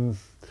about him,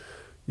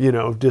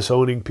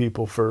 disowning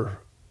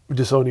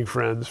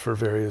friends for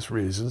various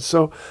reasons.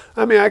 So,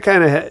 I mean, I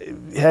kind of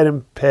had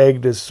him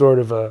pegged as sort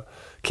of a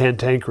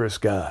cantankerous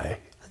guy.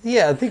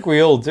 Yeah, I think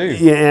we all do.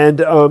 Yeah,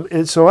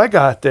 and so I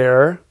got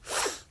there,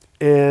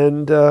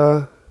 and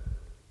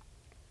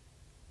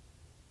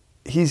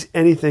he's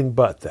anything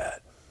but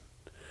that.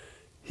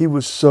 He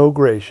was so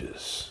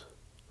gracious.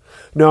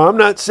 No, I'm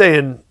not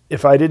saying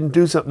if I didn't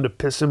do something to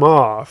piss him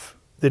off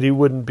that he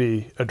wouldn't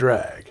be a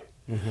drag,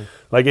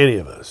 like any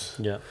of us.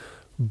 Yeah.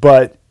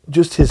 But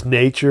just his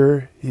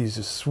nature, he's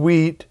a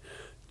sweet,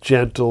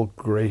 gentle,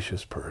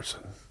 gracious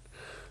person.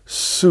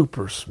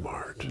 Super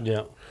smart.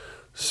 Yeah.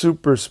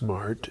 Super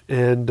smart.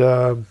 And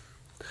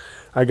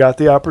I got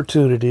the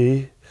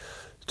opportunity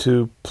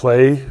to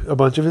play a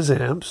bunch of his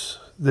amps,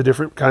 the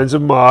different kinds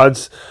of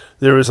mods.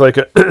 There was a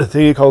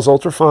thing he calls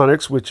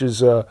Ultraphonics, which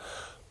is a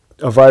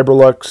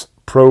Vibrolux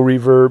Pro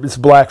Reverb. It's a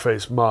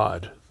blackface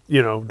mod,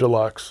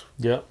 deluxe.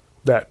 Yeah.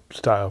 That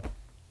style.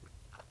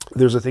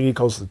 There's a thing he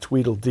calls the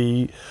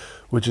Tweedledee,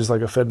 which is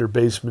like a Fender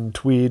Bassman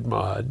Tweed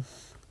mod.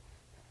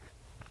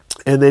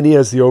 And then he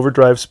has the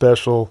Overdrive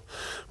Special,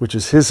 which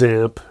is his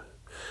amp,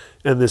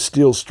 and the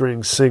Steel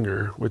String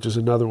Singer, which is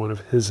another one of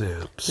his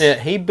amps. Yeah,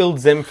 he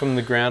builds them from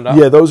the ground up.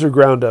 Yeah, those are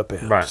ground up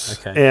amps. Right,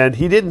 okay. And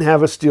he didn't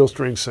have a Steel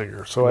String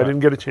Singer, so I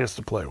didn't get a chance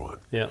to play one.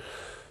 Yeah.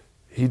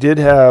 He did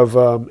have,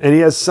 and he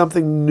has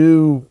something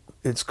new.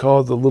 It's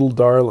called the Little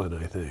Darlin',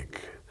 I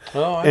think.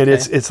 Oh, okay. And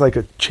it's like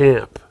a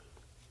champ.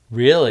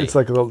 Really? It's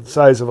like the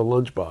size of a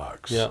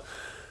lunchbox. Yeah.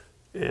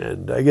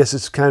 And I guess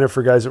it's kind of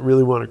for guys that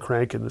really want to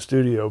crank in the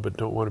studio but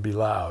don't want to be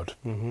loud.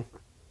 Mm-hmm.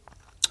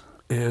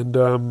 And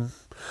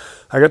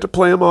I got to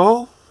play them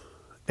all,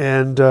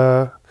 and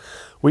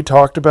we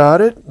talked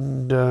about it.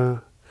 And, I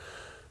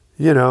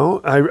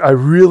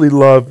really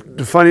loved,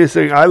 the funniest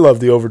thing, I love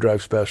the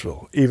Overdrive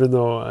Special, even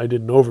though I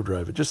didn't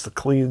overdrive it. Just the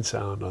clean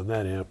sound on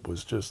that amp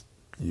was just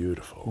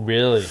beautiful.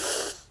 Really?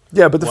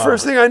 Yeah, but the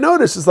first thing I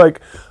noticed is the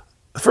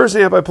first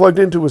amp I plugged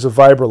into was a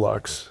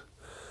Vibrolux.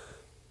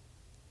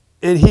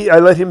 And I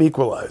let him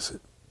equalize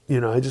it.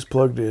 I just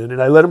plugged in. And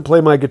I let him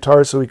play my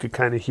guitar so he could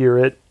kind of hear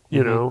it,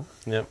 you know.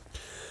 Yep.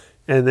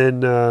 And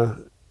then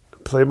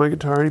play my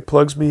guitar, and he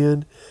plugs me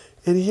in.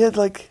 And he had,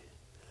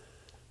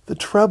 the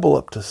treble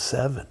up to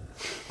 7.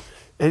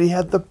 And he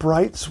had the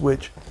bright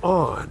switch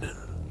on.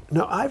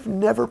 Now, I've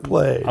never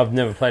played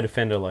a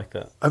Fender like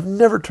that. I've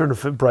never turned a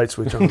bright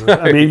switch on. No.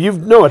 I mean, you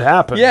know what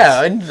happens.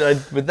 Yeah,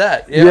 with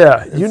that.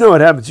 Yeah, you know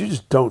what happens. You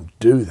just don't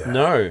do that.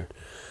 No.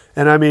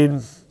 And I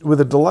mean, with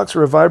a Deluxe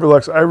or a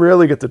Vibrolux, I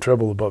rarely get the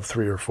treble above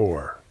 3 or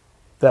 4.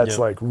 That's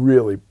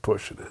really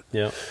pushing it.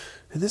 Yeah.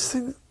 And this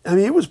thing, I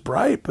mean, it was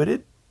bright, but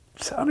it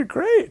sounded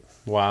great.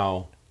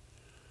 Wow.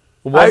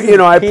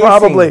 I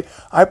probably,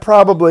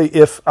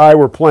 if I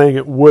were playing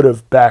it, would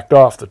have backed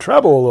off the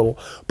treble a little.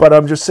 But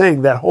I'm just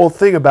saying that whole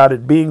thing about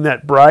it being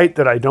that bright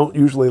that I don't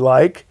usually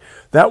like,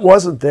 that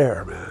wasn't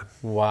there, man.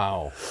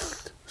 Wow.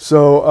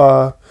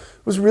 So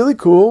it was really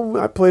cool.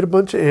 I played a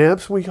bunch of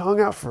amps. We hung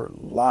out for a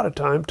lot of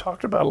time,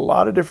 talked about a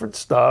lot of different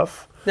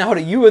stuff. Now, hold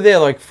on, you were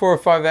there 4 or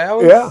 5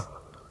 hours? Yeah.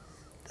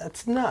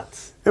 That's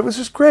nuts. It was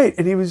just great.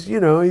 And he was, he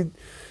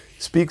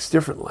speaks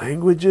different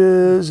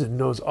languages and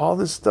knows all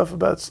this stuff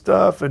about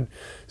stuff. And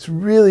it's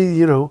really,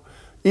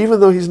 even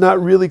though he's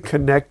not really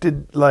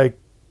connected, to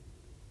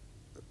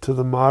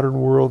the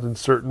modern world in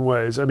certain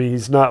ways. I mean,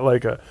 he's not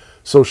like a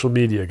social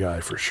media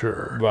guy for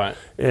sure. Right.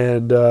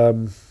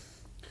 And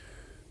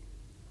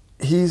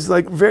he's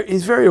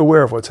he's very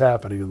aware of what's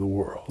happening in the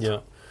world. Yeah.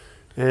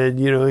 And,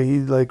 he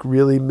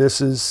really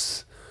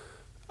misses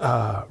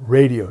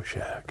Radio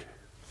Shack.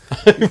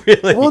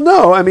 Really? Well,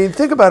 no. I mean,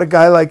 think about a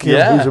guy like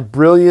him who's a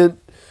brilliant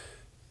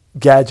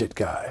gadget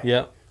guy.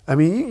 Yeah. I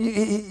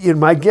mean,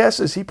 my guess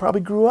is he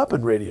probably grew up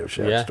in Radio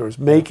Shack stores,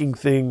 making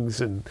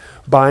things and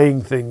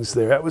buying things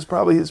there. That was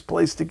probably his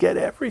place to get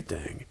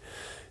everything.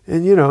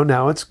 And,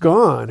 now it's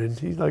gone. And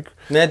he's like...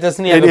 Now,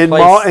 doesn't he have a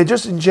place... and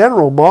just in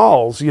general,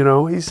 malls,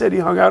 he said he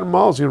hung out in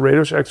malls.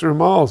 Radio Shacks are in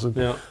malls.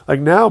 And, like,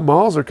 now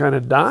malls are kind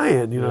of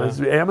dying.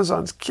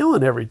 Amazon's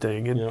killing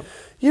everything. And,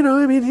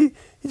 I mean,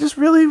 he just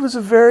really was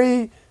a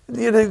very...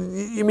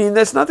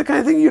 that's not the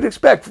kind of thing you'd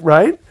expect,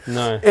 right?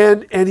 No.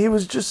 And he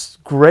was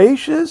just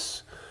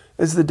gracious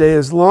as the day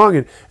is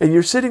long. And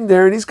you're sitting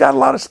there, and he's got a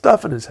lot of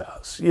stuff in his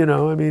house,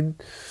 I mean...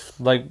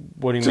 Like,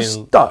 what do you just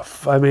mean?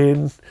 Stuff. I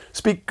mean,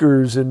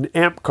 speakers and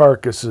amp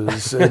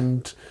carcasses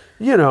and,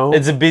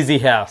 It's a busy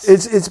house.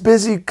 It's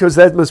busy because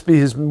that must be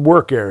his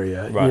work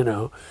area, right.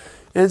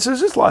 And so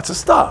there's just lots of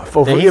stuff.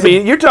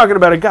 You're talking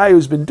about a guy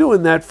who's been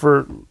doing that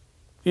for,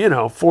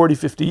 40,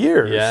 50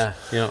 years. Yeah.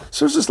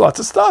 So there's just lots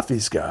of stuff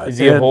he's got. Is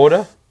he a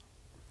hoarder?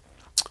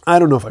 I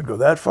don't know if I'd go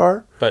that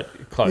far.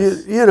 But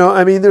close.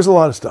 I mean, there's a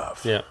lot of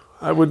stuff. Yeah.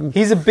 I wouldn't...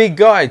 He's a big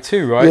guy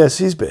too, right? Yes,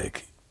 he's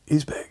big.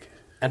 He's big.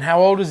 And how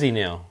old is he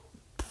now?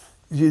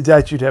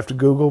 That you'd have to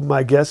Google.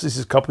 My guess is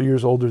he's a couple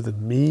years older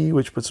than me,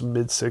 which puts him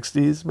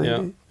mid-60s,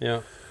 maybe.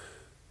 Yeah.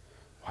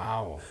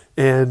 Wow.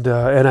 And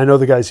I know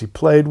the guys he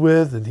played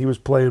with, and he was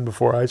playing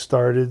before I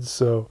started.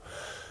 So,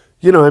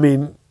 I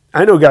mean,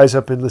 I know guys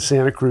up in the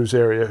Santa Cruz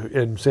area,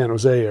 in San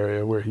Jose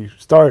area, where he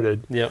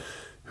started,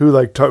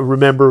 who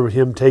remember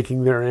him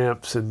taking their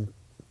amps and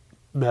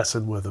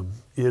messing with them.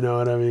 You know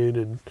what I mean?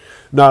 And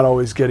not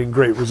always getting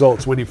great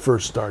results when he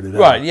first started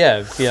out. Right,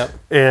 yeah.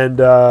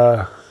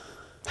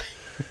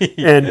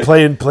 And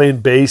playing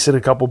bass in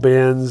a couple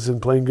bands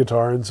and playing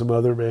guitar in some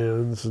other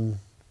bands. And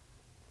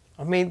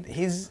I mean,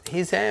 his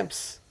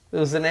amps. There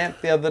was an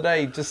amp the other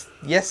day, just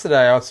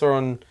yesterday I saw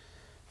on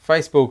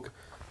Facebook.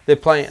 They're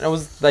playing.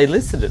 They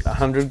listed it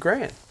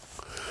 $100,000.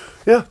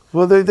 Yeah,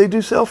 well they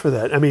do sell for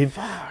that. I mean,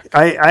 fuck.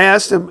 I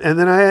asked him, and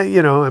then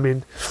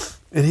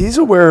and he's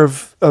aware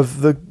of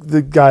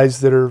the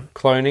guys that are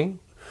cloning.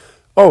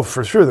 Oh,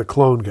 for sure, the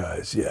clone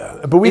guys.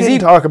 Yeah, but we didn't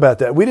talk about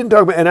that. We didn't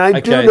talk about, and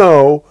I do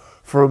know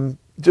from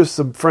just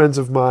some friends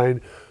of mine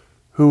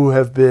who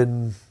have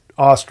been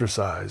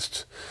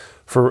ostracized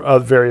for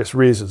various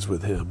reasons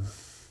with him.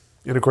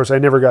 And of course, I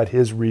never got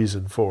his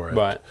reason for it.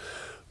 Right.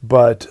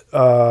 But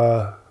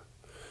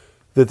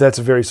that's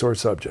a very sore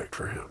subject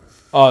for him.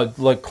 Oh,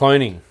 like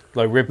cloning,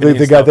 like ripping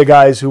the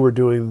guys who were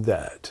doing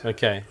that.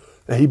 Okay.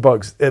 It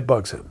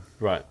bugs him.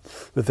 Right.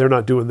 That they're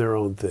not doing their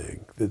own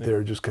thing. That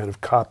they're just kind of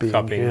copying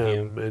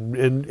him.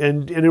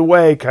 And in a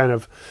way kind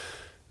of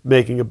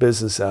making a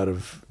business out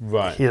of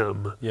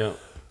him. Yeah.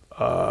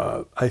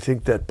 I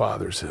think that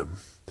bothers him.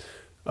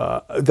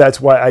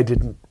 That's why I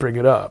didn't bring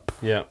it up.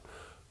 Yeah.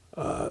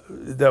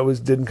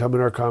 That didn't come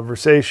in our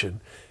conversation.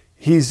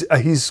 He's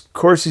of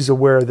course he's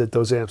aware that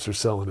those amps are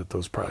selling at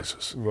those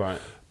prices. Right.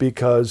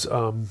 Because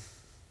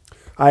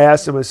I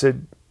asked him, I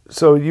said,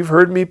 so you've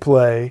heard me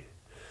play.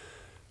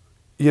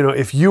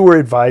 If you were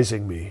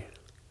advising me,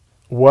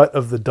 what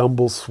of the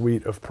Dumble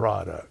suite of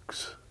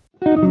products?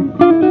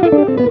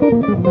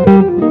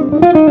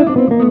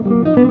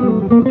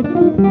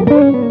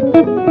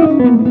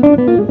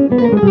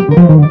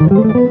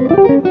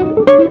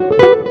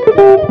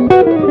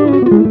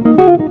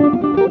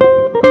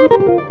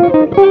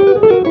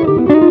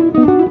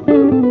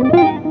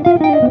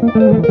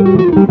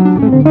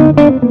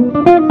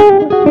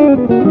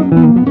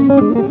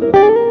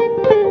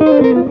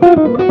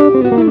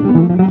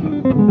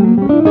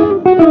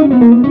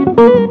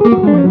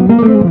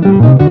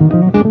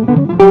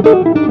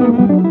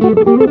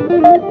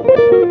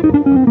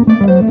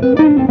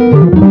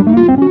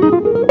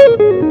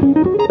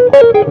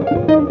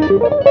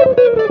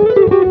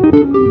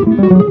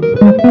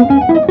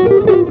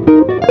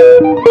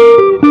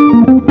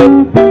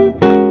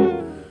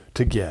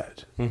 To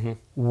get. Mm-hmm.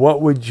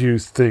 What would you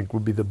think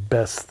would be the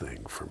best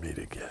thing for me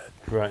to get?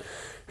 Right.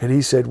 And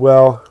he said,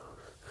 well,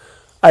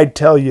 I'd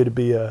tell you to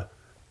get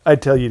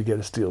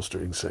a steel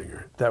string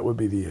singer. That would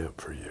be the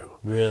amp for you.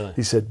 Really?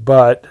 He said,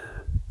 but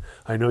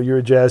I know you're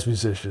a jazz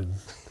musician,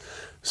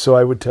 so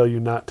I would tell you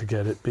not to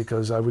get it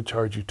because I would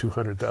charge you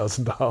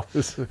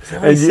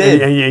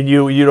 $200,000. And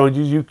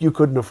you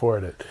couldn't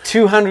afford it.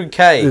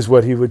 $200,000 is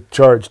what he would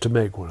charge to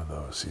make one of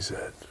those, he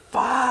said.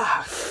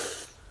 Fuck.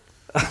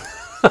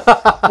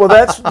 Well,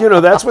 that's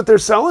what they're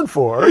selling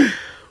for.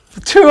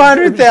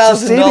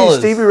 $200,000.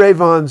 Stevie Ray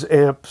Vaughan's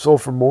amp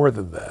sold for more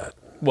than that.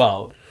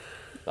 Well,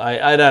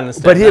 I don't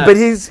understand.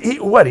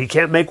 But he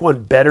can't make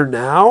one better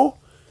now?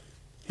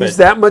 He's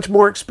that much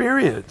more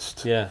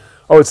experienced. Yeah.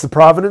 Oh, it's the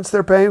Provenance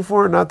they're paying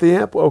for, not the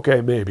amp?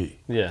 Okay,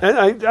 maybe. Yeah.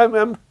 And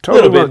I'm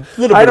totally wrong.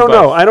 I don't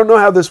know. I don't know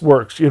how this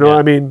works.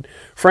 I mean,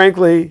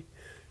 frankly,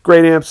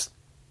 great amps,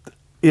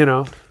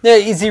 Now,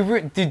 is he?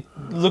 Did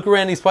look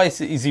around his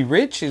place? Is he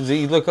rich? Does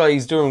he look like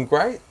he's doing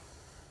great?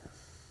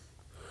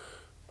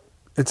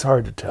 It's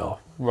hard to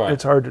tell. Right.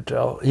 It's hard to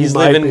tell. He's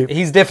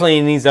definitely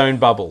in his own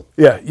bubble.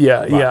 Yeah.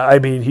 I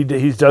mean, he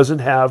doesn't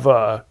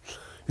have.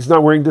 He's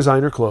not wearing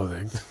designer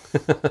clothing.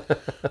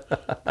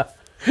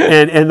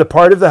 and the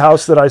part of the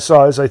house that I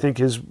saw is, I think,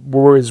 his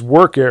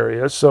work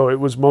area. So it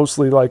was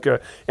mostly like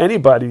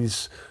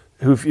anybody's.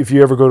 Who, if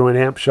you ever go to an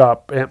amp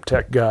shop, amp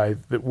tech guy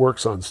that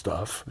works on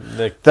stuff,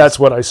 that's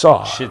what I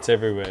saw. Shit's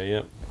everywhere.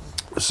 Yep.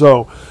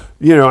 So,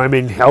 I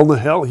mean, hell to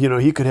hell,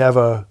 he could have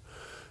a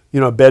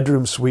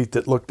bedroom suite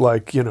that looked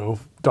like,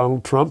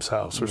 Donald Trump's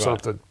house or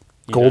something,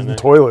 golden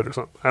toilet or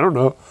something. I don't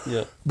know.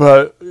 Yeah.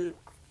 But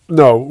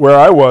no, where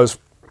I was,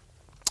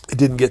 I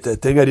didn't get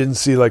that thing. I didn't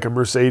see like a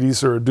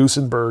Mercedes or a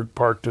Duesenberg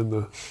parked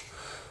in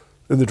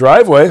the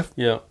driveway.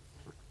 Yeah.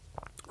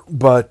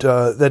 But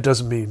that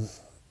doesn't mean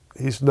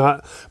he's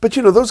not. But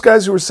those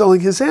guys who were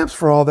selling his amps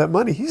for all that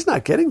money, he's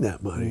not getting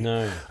that money.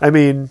 No. I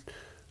mean,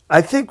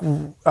 I think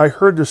I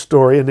heard the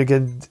story, and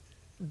again,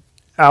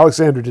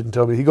 Alexander didn't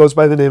tell me. He goes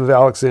by the name of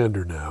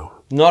Alexander now.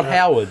 Not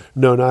Howard.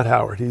 No, not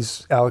Howard.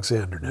 He's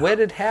Alexander now. Where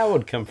did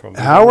Howard come from?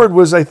 Howard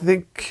was, I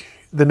think,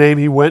 the name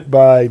he went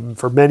by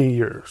for many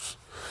years.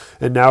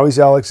 And now he's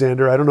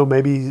Alexander. I don't know,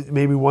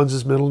 maybe one's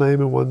his middle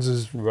name and one's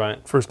his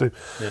first name.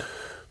 Yeah.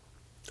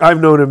 I've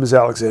known him as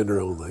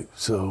Alexander only.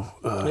 So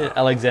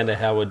Alexander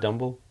Howard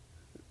Dumble.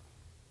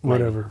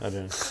 Whatever. Maybe. I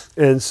don't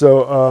know. And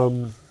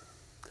so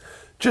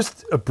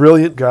just a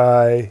brilliant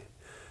guy.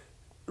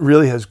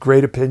 Really has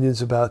great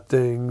opinions about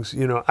things.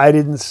 I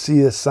didn't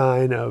see a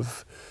sign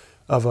of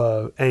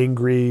a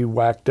angry,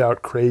 whacked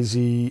out,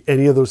 crazy,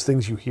 any of those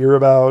things you hear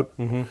about.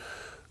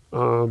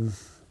 Mm-hmm.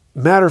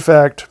 Matter of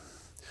fact,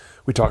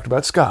 we talked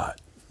about Scott,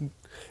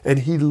 and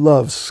he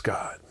loves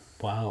Scott.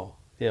 Wow.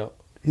 Yeah.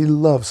 He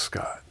loves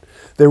Scott.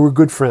 They were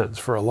good friends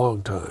for a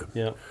long time.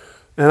 Yeah.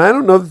 And I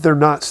don't know that they're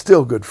not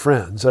still good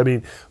friends. I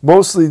mean,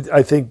 mostly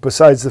I think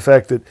besides the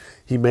fact that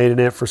he made an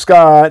amp for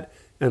Scott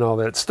and all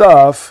that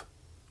stuff,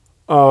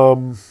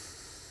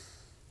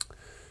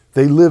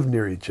 they lived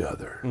near each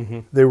other. Mm-hmm.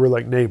 They were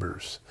like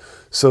neighbors.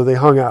 So they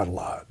hung out a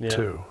lot, Yeah.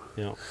 too.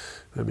 Yeah.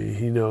 I mean,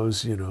 he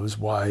knows, his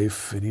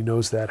wife, and he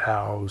knows that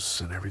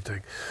house and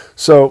everything.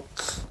 So,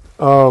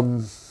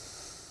 but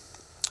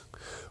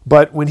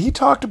when he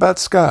talked about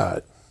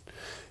Scott,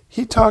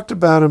 he talked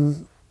about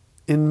him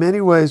in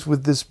many ways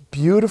with this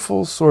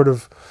beautiful sort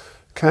of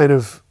kind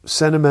of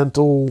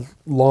sentimental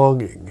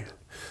longing.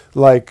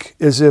 Like,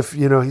 as if,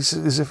 he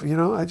said,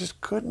 I just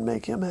couldn't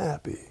make him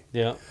happy.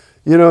 Yeah.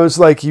 It's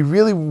like he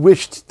really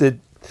wished that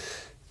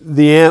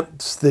the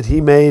amps that he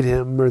made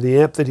him, or the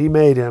amp that he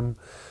made him,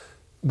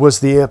 was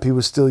the amp he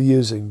was still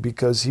using,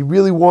 because he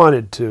really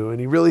wanted to, and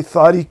he really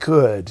thought he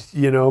could,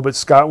 but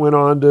Scott went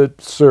on to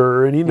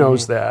Sir, and he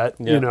knows that,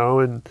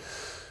 and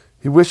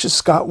he wishes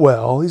Scott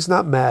well. He's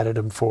not mad at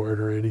him for it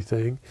or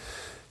anything.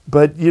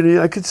 But,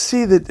 I could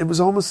see that it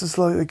was almost as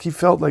like he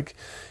felt like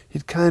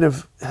he'd kind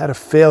of had a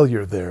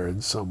failure there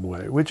in some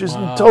way, which is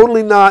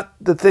totally not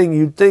the thing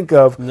you'd think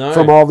of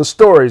from all the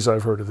stories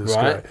I've heard of this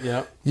guy.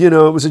 Yeah.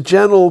 It was a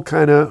gentle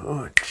kind of,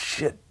 oh,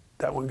 shit,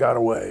 that one got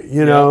away.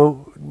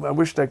 I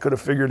wished I could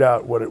have figured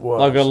out what it was.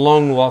 Like a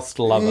long lost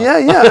lover. Yeah.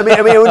 I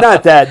mean, it was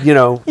not that,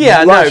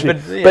 Yeah, lushy, no,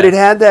 but but it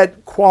had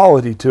that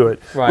quality to it,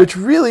 Right. which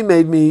really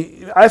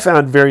I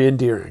found very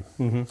endearing.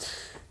 Mm-hmm.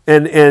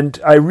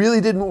 And I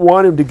really didn't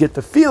want him to get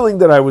the feeling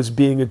that I was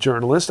being a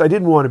journalist. I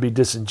didn't want to be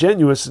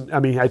disingenuous. I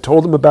mean, I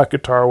told him about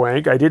Guitar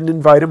Wank. I didn't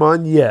invite him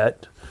on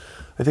yet.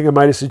 I think I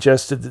might have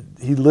suggested that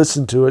he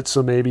listen to it,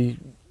 so maybe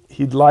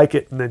he'd like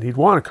it and then he'd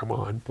want to come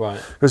on. Right.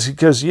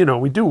 Because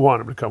we do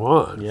want him to come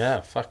on.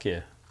 Yeah, fuck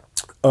yeah.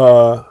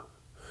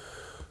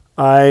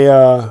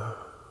 I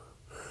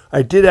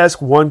did ask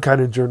one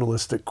kind of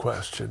journalistic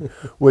question,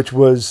 which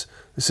was,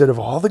 I said, of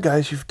all the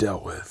guys you've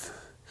dealt with,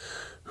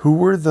 who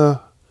were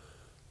the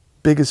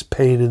biggest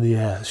pain in the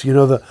ass?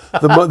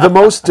 The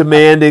most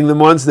demanding, the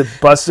ones that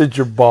busted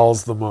your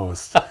balls the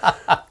most.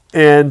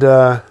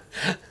 And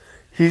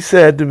he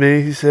said to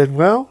me,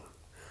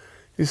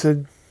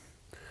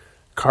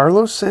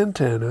 Carlos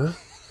Santana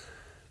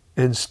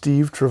and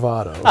Steve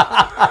Travato.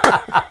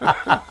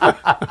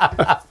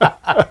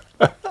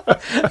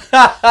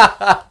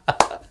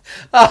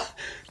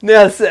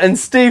 Now, and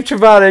Steve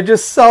Travato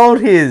just sold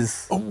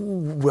his.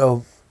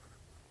 Well,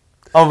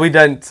 we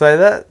don't say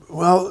that?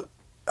 Well,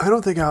 I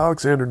don't think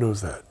Alexander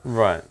knows that.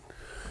 Right.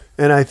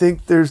 And I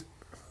think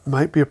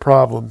might be a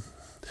problem.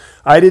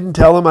 I didn't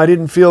tell him. I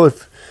didn't feel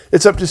if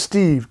it's up to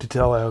Steve to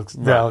tell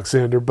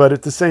Alexander. But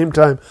at the same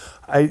time,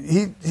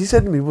 he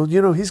said to me,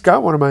 well, he's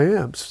got one of my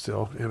amps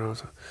still,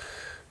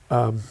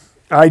 So,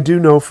 I do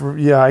know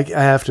I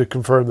have to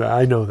confirm that.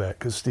 I know that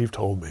because Steve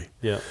told me.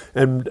 Yeah.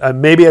 And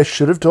maybe I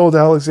should have told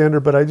Alexander,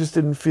 but I just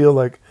didn't feel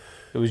like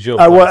it was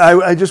your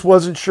I just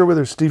wasn't sure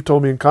whether Steve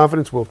told me in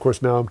confidence. Well, of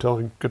course, now I'm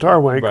telling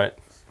Guitar Wank. Right.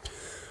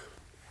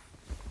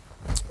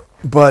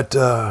 But,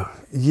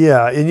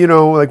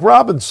 and like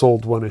Robin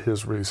sold one of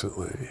his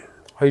recently.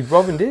 Oh,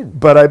 Robin did?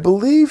 But I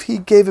believe he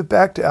gave it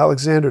back to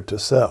Alexander to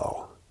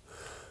sell.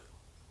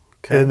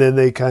 Okay. And then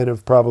they kind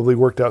of probably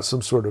worked out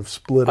some sort of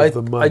split of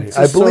the money.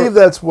 I believe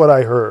that's what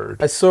I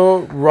heard. I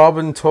saw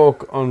Robin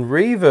talk on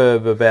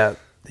Reverb about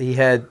he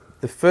had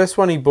the first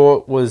one he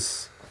bought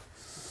was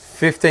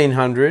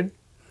 $1,500,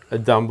 a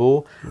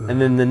Dumble,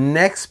 and then the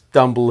next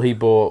Dumble he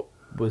bought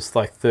was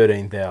like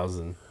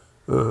 13,000.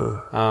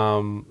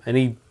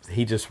 And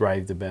he just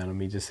raved about them.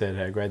 He just said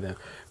how great they are.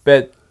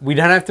 But we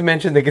don't have to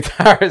mention the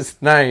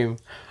guitarist's name.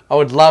 I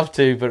would love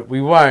to, but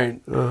we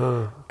won't.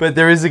 But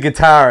there is a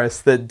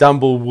guitarist that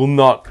Dumble will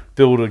not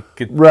build a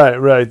guitar.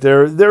 Right.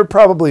 They're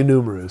probably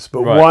numerous,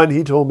 but Right. one,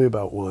 he told me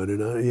about one,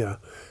 and yeah,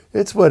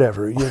 it's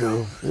whatever, you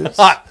know. It's,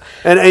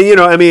 and you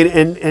know, I mean,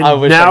 and I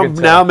wish I could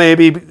tell. now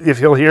maybe if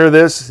he'll hear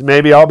this,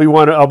 maybe I'll be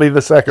one. I'll be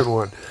the second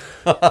one.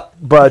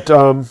 But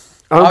I'm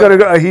gonna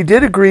go. He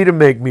did agree to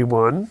make me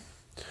one,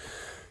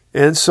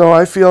 and so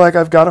I feel like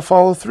I've got to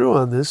follow through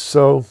on this.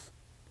 So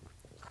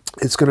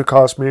it's going to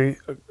cost me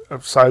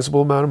a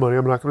sizable amount of money.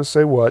 I'm not going to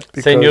say what.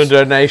 Send your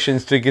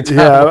donations to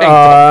Guitar.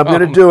 Yeah, I'm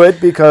going to do it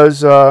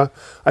because I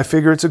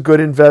figure it's a good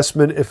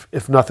investment,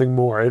 if nothing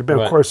more. It'd be,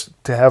 Right. of course,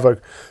 to have a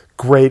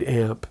great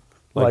amp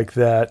like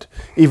that,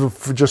 even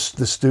for just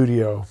the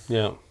studio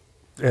Yeah.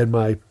 and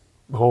my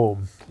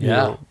home.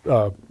 Yeah. You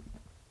know,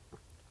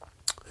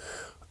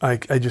 I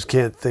just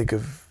can't think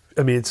of.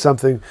 I mean, it's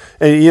something,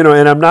 and you know,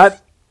 and I'm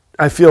not.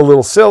 I feel a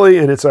little silly,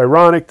 and it's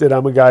ironic that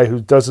I'm a guy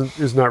who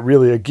is not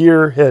really a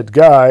gearhead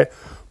guy,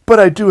 but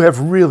I do have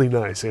really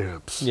nice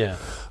amps. Yeah.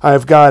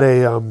 I've got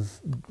a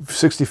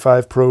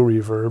 65 Pro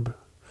Reverb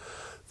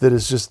that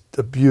is just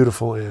a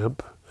beautiful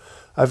amp.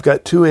 I've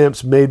got 2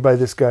 amps made by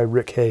this guy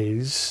Rick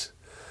Hayes,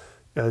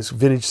 as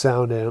vintage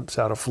sound amps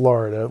out of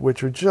Florida,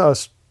 which are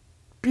just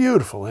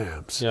beautiful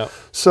amps. Yeah.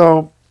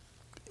 So,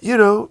 you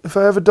know, if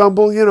I have a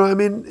Dumble, you know, I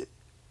mean,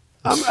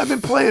 I've been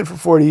playing for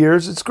 40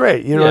 years. It's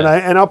great, you know,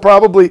 Yeah. and I'll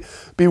probably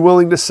be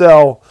willing to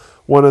sell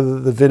one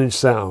of the vintage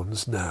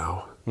sounds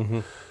now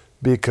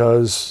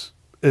because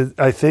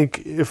I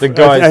think if The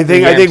guys- I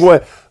think the I think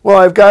amps-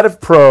 I've got a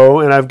Pro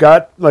and I've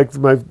got I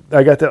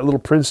got that little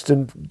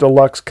Princeton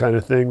Deluxe kind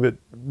of thing that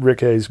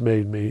Rick Hayes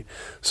made me.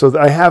 So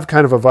I have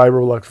kind of a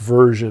Vibrolux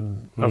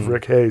version of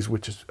Rick Hayes,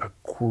 which is a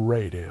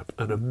great amp,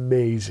 an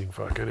amazing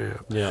fucking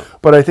amp. Yeah.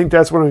 But I think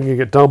that's what I'm going to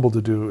get Dumble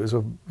to do is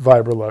a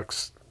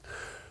Vibrolux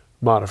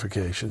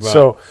modification. Right.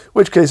 So, in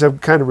which case I'm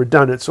kind of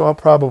redundant, so I'll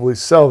probably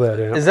sell that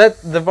amp. Is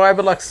that the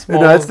Vibrolux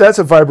small? No, that's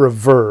a Vibra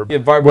Verb, Yeah,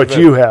 Vibra what Verb.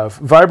 you have.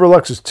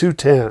 Vibrolux is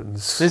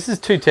 210s. This is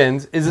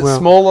 210s. Is it Well-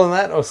 smaller than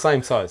that or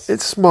same size?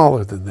 It's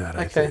smaller than that,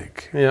 I okay.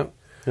 think. Yeah.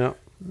 Yeah.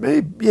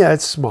 Maybe, yeah,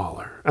 it's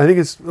smaller. I think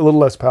it's a little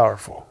less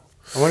powerful.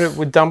 I wonder,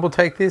 would Dumble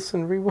take this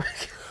and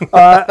rework?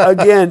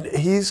 Again,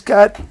 he's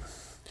got,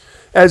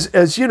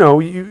 as you know,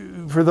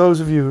 for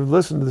those of you who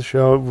listen to the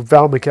show,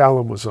 Val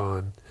McCallum was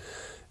on,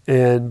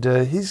 and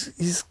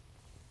he's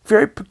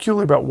very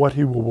peculiar about what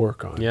he will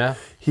work on. Yeah.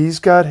 He's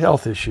got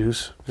health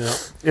issues, Yeah.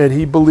 and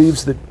he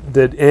believes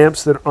that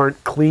amps that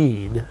aren't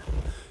clean,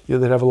 you know,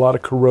 that have a lot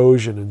of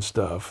corrosion and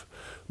stuff,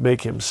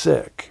 make him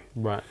sick.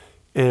 Right.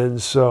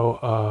 And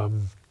so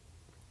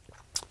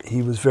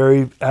he was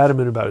very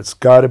adamant about it's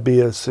got to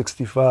be a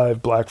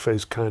 65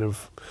 blackface kind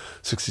of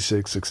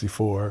 66,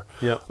 64.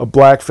 Yep. A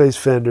blackface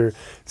Fender.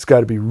 It's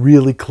got to be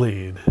really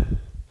clean,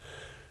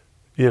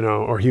 you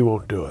know, or he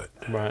won't do it.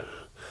 Right.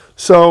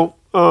 So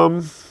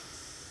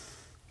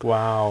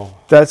Wow.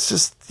 that's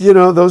just, you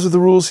know, those are the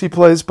rules he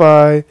plays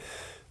by.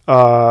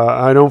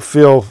 I don't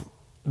feel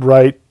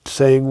right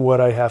saying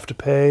what I have to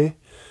pay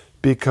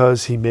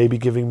because he may be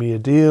giving me a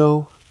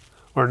deal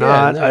or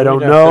not. no, I we don't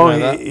don't know. have to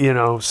know that. You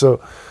know,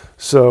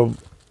 so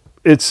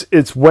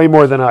it's way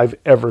more than I've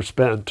ever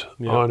spent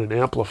Yeah. on an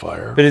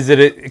amplifier. But is it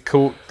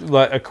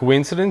a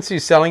coincidence you're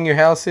selling your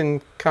house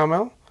in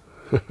Carmel?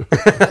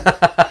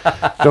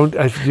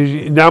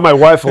 Now my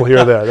wife will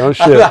hear that. Oh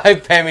shit. I hope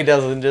Pammy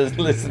doesn't just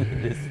listen to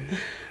this.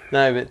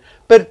 No,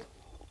 but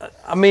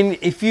I mean,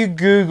 if you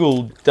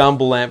Google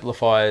Dumble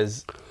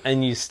amplifiers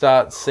and you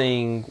start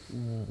seeing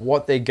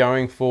what they're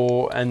going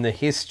for and the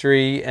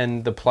history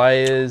and the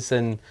players,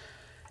 and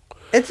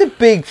it's a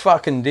big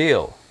fucking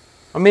deal.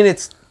 I mean,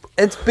 it's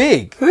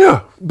big.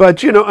 Yeah,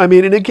 but you know, I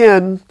mean, and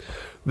again,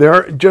 there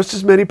are just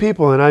as many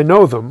people, and I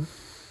know them,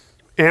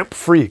 amp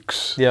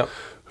freaks. Yep.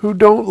 Who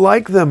don't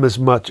like them as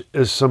much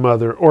as some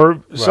other,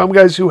 or some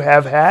guys who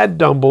have had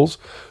Dumbles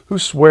who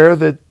swear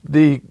that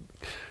the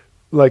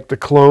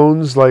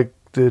clones, like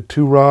the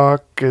Two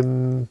Rock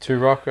and Two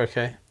Rock,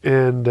 okay.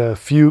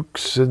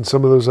 Fuchs and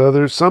some of those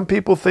others, some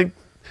people think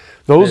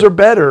those are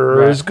better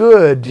or Right. as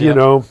good, you Yeah.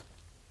 know.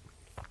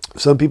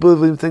 Some people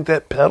even think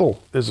that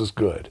pedal is as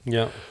good.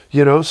 Yeah.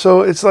 You know,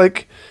 so it's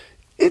like,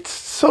 it's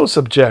so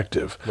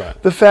subjective.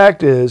 Right. The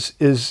fact is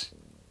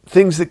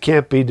things that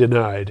can't be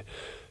denied.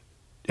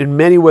 In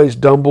many ways,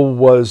 Dumble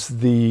was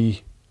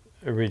the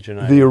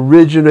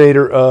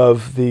originator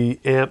of the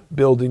amp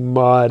building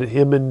mod.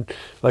 Him and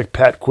like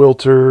Pat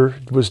Quilter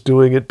was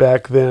doing it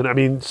back then. I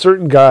mean,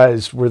 certain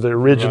guys were the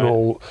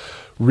original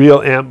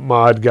real amp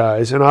mod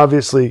guys. And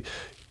obviously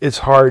it's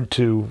hard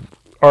to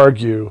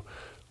argue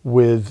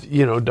with,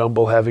 you know,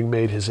 Dumble having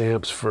made his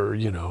amps for,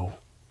 you know,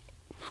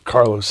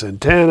 Carlos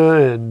Santana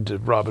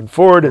and Robin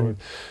Ford and,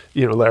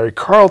 you know, Larry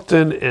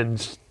Carlton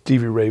and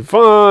Stevie Ray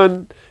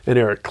Vaughan and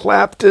Eric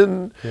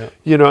Clapton. Yeah.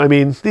 You know, I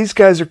mean, these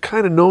guys are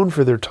kind of known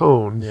for their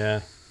tone.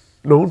 Yeah.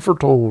 known for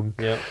tone.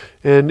 Yeah.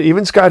 And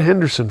even Scott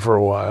Henderson for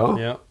a while.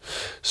 Yeah.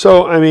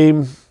 So, I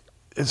mean,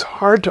 it's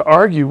hard to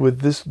argue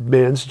with this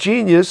man's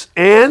genius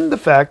and the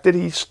fact that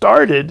he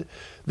started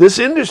this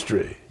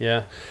industry.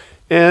 Yeah.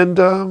 And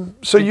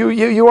so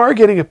you are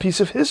getting a piece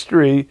of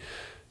history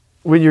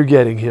when you're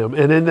getting him.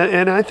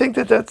 And I think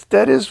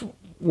that is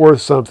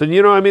worth something.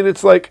 You know, I mean,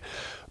 it's like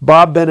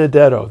Bob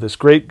Benedetto, this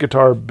great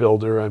guitar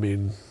builder. I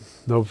mean,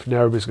 no, now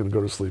everybody's going to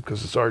go to sleep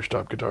because it's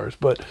archtop guitars,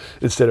 but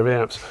instead of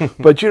amps.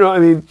 But, you know, I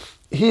mean,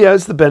 he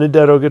has the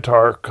Benedetto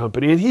Guitar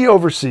Company, and he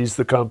oversees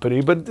the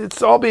company, but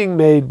it's all being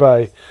made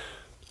by,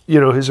 you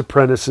know, his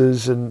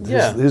apprentices and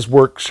his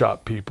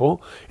workshop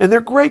people. And they're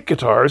great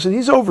guitars, and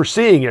he's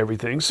overseeing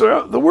everything.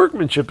 So the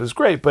workmanship is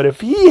great. But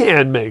if he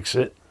hand makes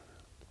it,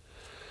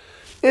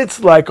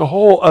 it's like a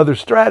whole other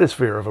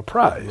stratosphere of a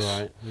price.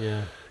 Right,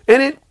 yeah.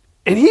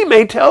 And he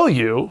may tell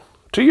you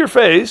to your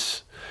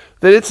face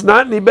that it's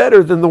not any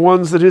better than the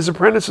ones that his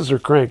apprentices are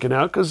cranking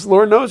out, because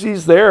Lord knows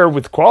he's there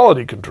with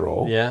quality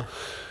control. Yeah.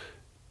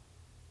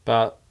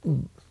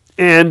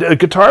 And a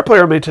guitar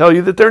player may tell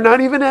you that they're not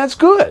even as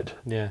good.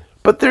 Yeah.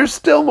 But they're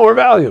still more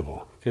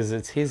valuable. Because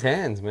it's his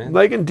hands, man.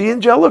 Like in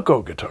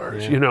D'Angelico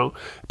guitars, you know.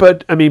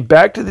 But, I mean,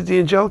 back to the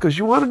D'Angelicos,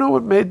 you want to know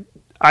what made,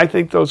 I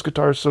think, those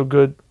guitars so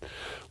good?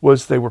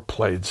 Was they were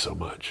played so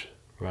much.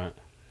 Right.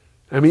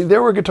 I mean,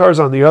 there were guitars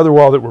on the other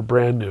wall that were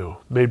brand new,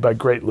 made by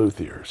great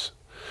luthiers.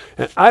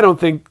 And I don't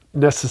think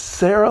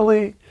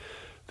necessarily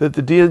that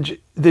the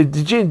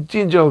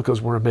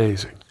D'Angelicos were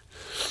amazing.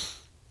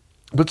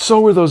 But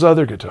so were those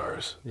other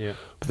guitars. Yeah.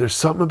 But there's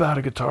something about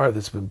a guitar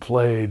that's been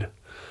played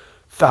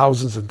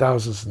thousands and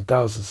thousands and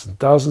thousands and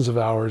thousands of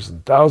hours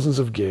and thousands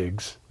of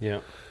gigs. Yeah.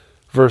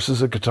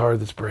 Versus a guitar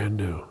that's brand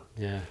new.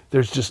 Yeah.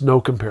 There's just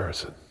no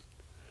comparison.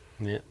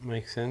 Yeah,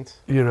 makes sense.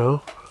 You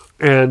know?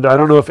 And I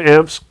don't know if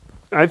amps,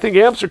 I think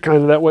amps are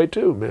kind of that way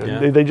too, man.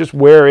 Yeah. They just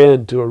wear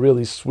into a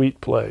really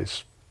sweet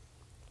place.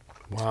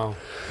 Wow.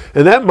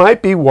 And that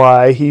might be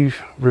why he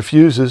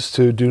refuses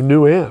to do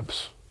new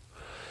amps.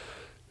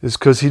 Is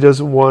because he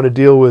doesn't want to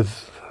deal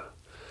with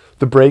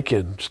the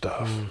break-in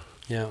stuff.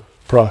 Yeah.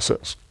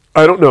 Process.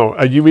 I don't know.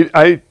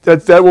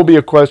 That will be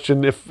a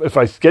question. If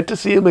I get to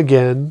see him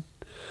again,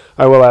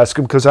 I will ask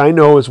him, because I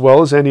know as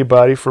well as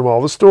anybody from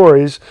all the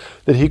stories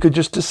that he could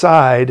just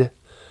decide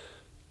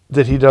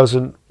that he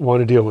doesn't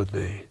want to deal with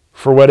me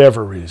for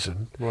whatever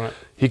reason. Right.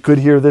 He could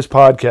hear this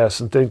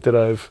podcast and think that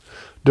I've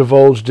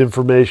divulged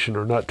information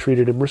or not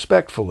treated him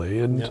respectfully,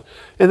 and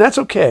that's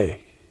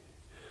okay.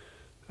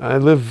 I'll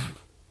live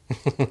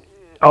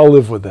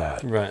with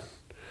that. Right.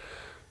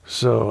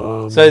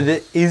 So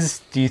do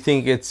you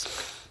think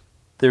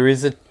there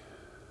is a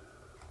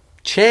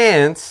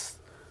chance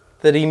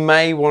that he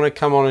may want to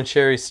come on and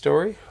share his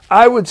story?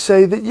 I would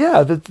say that,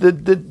 yeah,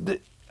 that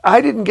I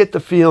didn't get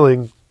the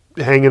feeling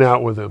hanging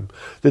out with him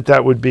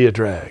that would be a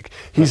drag.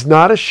 He's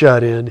not a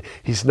shut-in.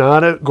 He's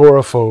not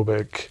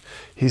agoraphobic.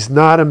 He's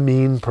not a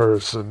mean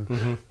person.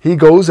 Mm-hmm. He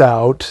goes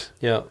out.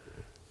 Yeah.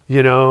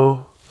 You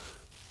know,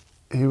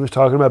 he was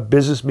talking about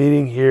business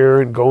meeting here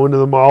and going to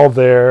the mall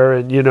there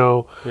and, you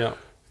know,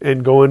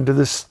 and going to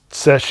this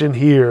session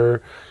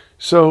here.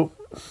 So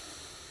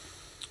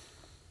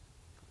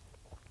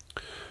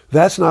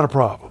that's not a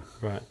problem.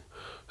 Right.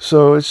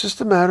 So it's just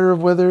a matter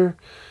of whether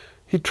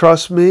he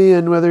trusts me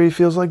and whether he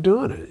feels like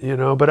doing it, you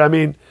know. But I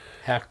mean,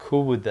 how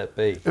cool would that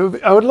be?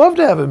 I would love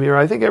to have him here.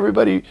 I think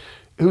everybody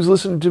who's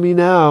listening to me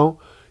now,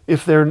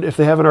 if they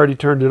haven't already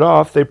turned it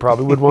off, they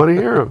probably would want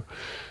to hear him.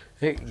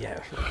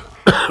 Yeah.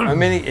 I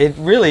mean, it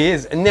really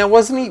is. And now,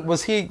 was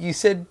he, you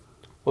said,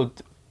 well,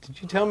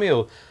 did you tell me,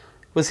 or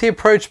was he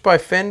approached by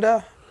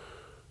Fender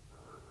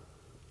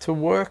to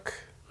work?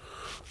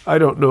 I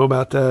don't know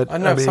about that. I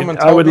know someone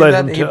told me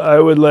that. I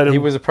would let him. He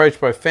was approached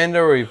by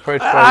Fender, or he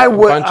approached by a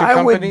bunch of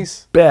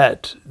companies? I would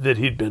bet that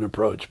he'd been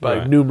approached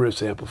by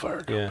numerous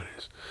amplifier companies.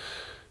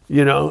 Yeah.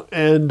 You know,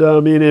 and I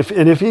mean,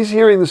 if he's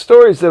hearing the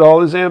stories that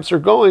all his amps are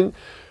going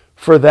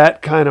for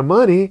that kind of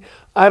money,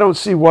 I don't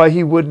see why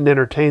he wouldn't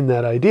entertain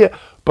that idea.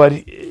 But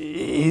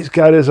he's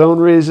got his own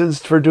reasons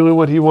for doing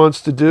what he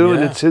wants to do,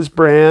 and it's his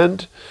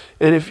brand.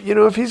 And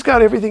if he's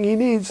got everything he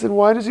needs, then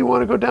why does he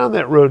want to go down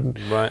that road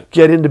and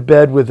get into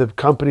bed with a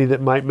company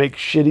that might make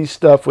shitty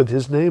stuff with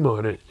his name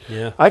on it?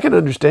 Yeah, I can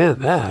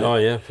understand that. Oh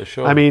yeah, for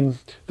sure. I mean,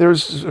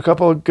 there's a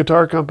couple of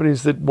guitar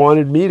companies that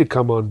wanted me to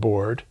come on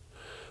board,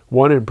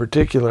 one in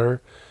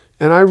particular,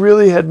 and I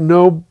really had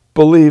no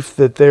belief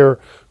that their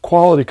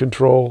quality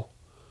control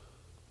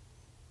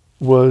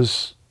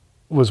was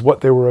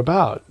what they were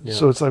about. Yeah.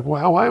 So it's like,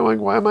 wow, why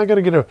am I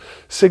going to get a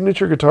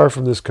signature guitar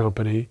from this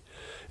company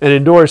and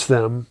endorse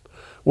them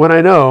when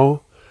I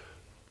know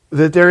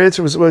that their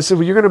answer was, well, I said,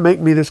 well, you're going to make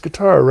me this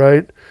guitar,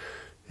 right?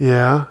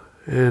 Yeah.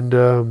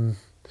 And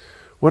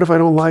what if I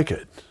don't like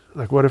it?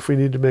 Like, what if we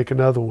need to make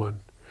another one?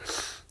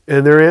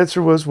 And their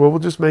answer was, well, we'll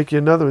just make you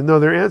another one. No,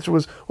 their answer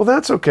was, well,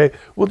 that's okay.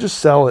 We'll just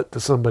sell it to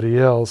somebody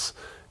else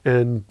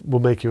and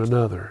we'll make you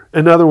another.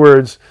 In other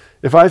words,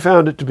 if I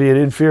found it to be an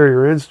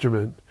inferior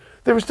instrument,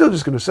 they were still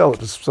just going to sell it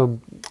to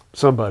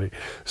somebody.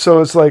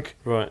 So it's like,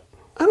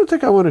 I don't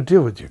think I want to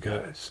deal with you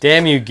guys.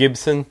 Damn you,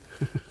 Gibson.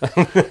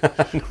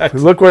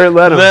 Look where it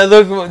led him. No,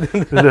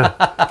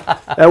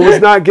 that was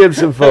not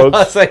Gibson, I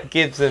folks. say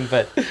Gibson,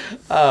 but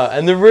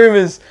and the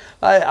rumors.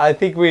 I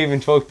think we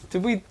even talked.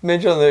 Did we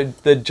mention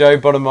that Joe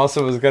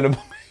Bonamassa was going to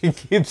buy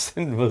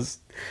Gibson? Was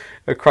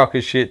a crock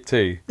of shit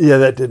too. Yeah,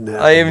 that didn't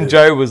happen. Even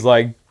Joe was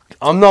like,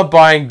 "I'm not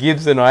buying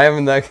Gibson. I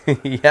haven't.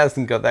 He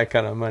hasn't got that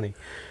kind of money."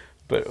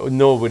 But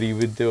nor would he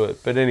would do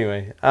it. But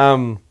anyway,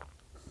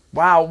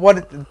 wow,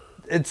 what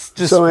it's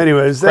just So,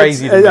 anyways,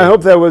 crazy. To me. I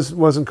hope that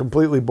wasn't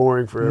completely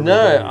boring for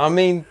everybody. No, I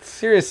mean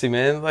seriously,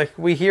 man. Like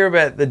we hear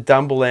about the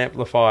Dumble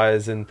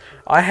amplifiers, and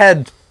I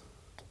had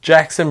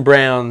Jackson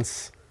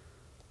Brown's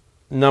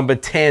number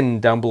 10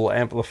 Dumble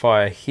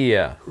amplifier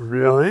here,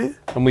 Really?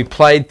 and we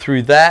played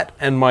through that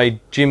and my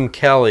Jim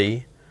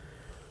Kelly,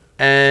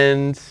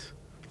 and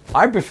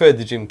I preferred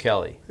the Jim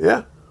Kelly.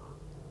 Yeah.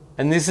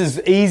 And this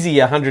is easy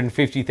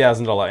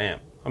 $150,000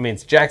 amp. I mean,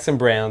 it's Jackson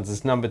Brown's,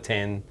 it's number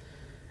 10,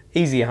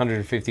 easy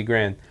 150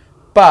 grand.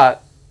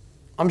 But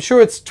I'm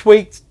sure it's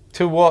tweaked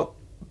to what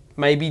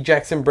maybe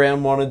Jackson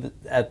Brown wanted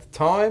at the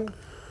time.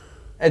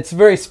 It's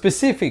very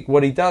specific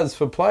what he does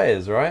for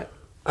players, right?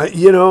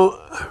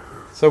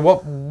 So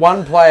what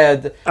one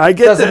player I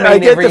get doesn't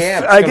mean every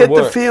amp's I gonna get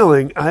the work.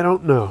 feeling. I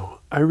don't know.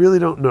 I really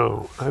don't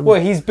know.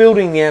 Well, he's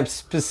building the amp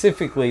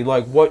specifically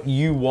like what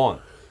you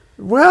want.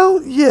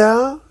 Well,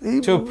 yeah.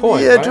 To a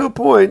point, Yeah, right? to a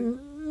point.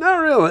 Not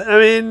really. I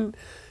mean,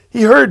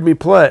 he heard me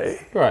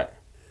play. Right.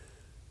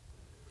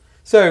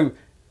 So,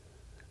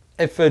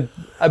 if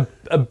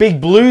a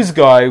big blues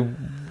guy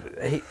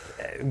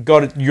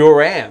got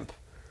your amp,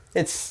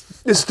 it's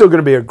still going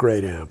to be a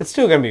great amp.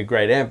 still going to be a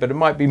great amp, but it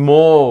might be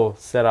more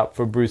set up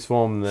for Bruce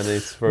Forman than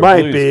it's for a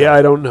Might blues be. guy.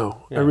 I don't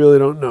know. Yeah. I really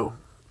don't know.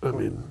 I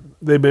mean,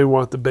 they may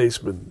want the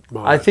basement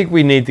mod. I think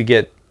we need to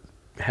get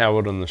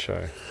Howard on the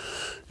show.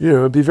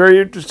 It'd be very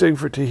interesting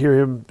to hear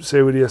him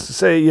say what he has to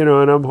say, and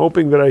I'm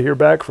hoping that I hear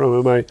back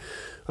from him.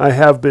 I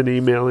have been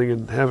emailing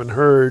and haven't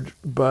heard,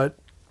 but,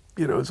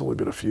 it's only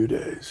been a few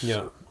days.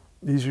 Yeah.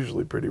 He's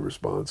usually pretty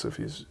responsive.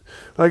 He's,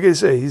 like I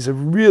say, he's a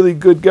really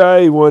good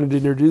guy. He wanted to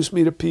introduce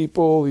me to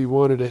people. He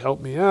wanted to help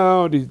me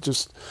out. He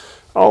just,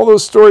 all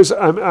those stories,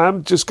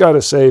 I'm just got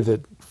to say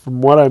that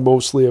from what I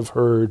mostly have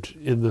heard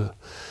in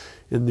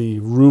the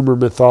rumor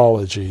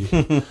mythology,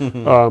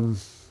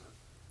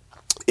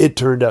 it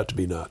turned out to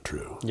be not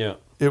true. Yeah.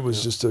 It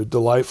was just a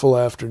delightful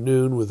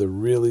afternoon with a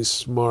really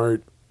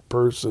smart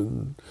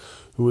person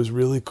who was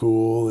really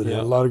cool and had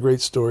a lot of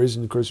great stories.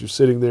 And of course, you're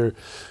sitting there,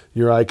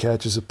 your eye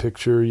catches a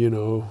picture,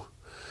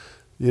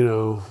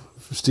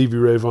 Stevie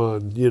Ray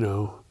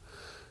Vaughan,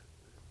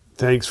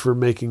 thanks for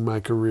making my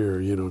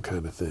career,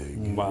 kind of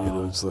thing.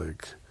 Wow. It's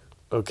like,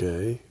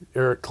 okay,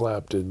 Eric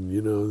Clapton,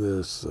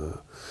 this.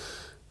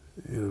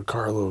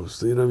 Carlos,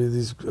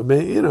 these,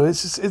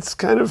 it's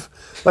kind of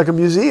like a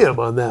museum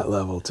on that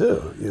level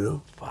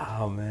too,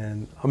 Wow,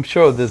 man. I'm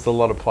sure there's a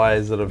lot of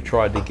players that have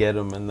tried to get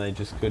him and they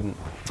just couldn't.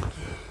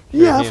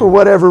 Yeah, for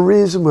whatever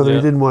reason, whether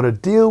he didn't want to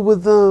deal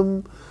with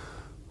them,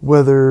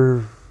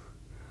 whether,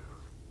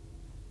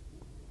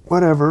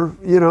 whatever,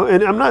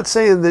 and I'm not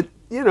saying that,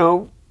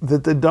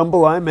 that the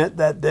Dumble I met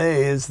that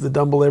day is the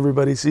Dumble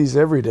everybody sees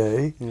every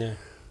day. Yeah.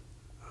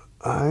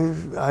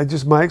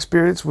 My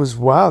experience was,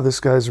 wow, this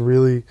guy's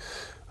really,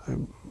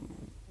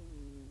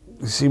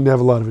 he seemed to have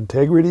a lot of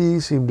integrity,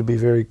 seemed to be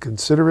very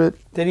considerate.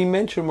 Did he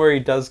mention where he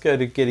does go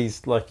to get his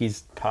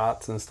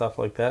parts and stuff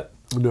like that?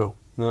 No.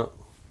 No.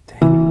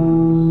 Damn.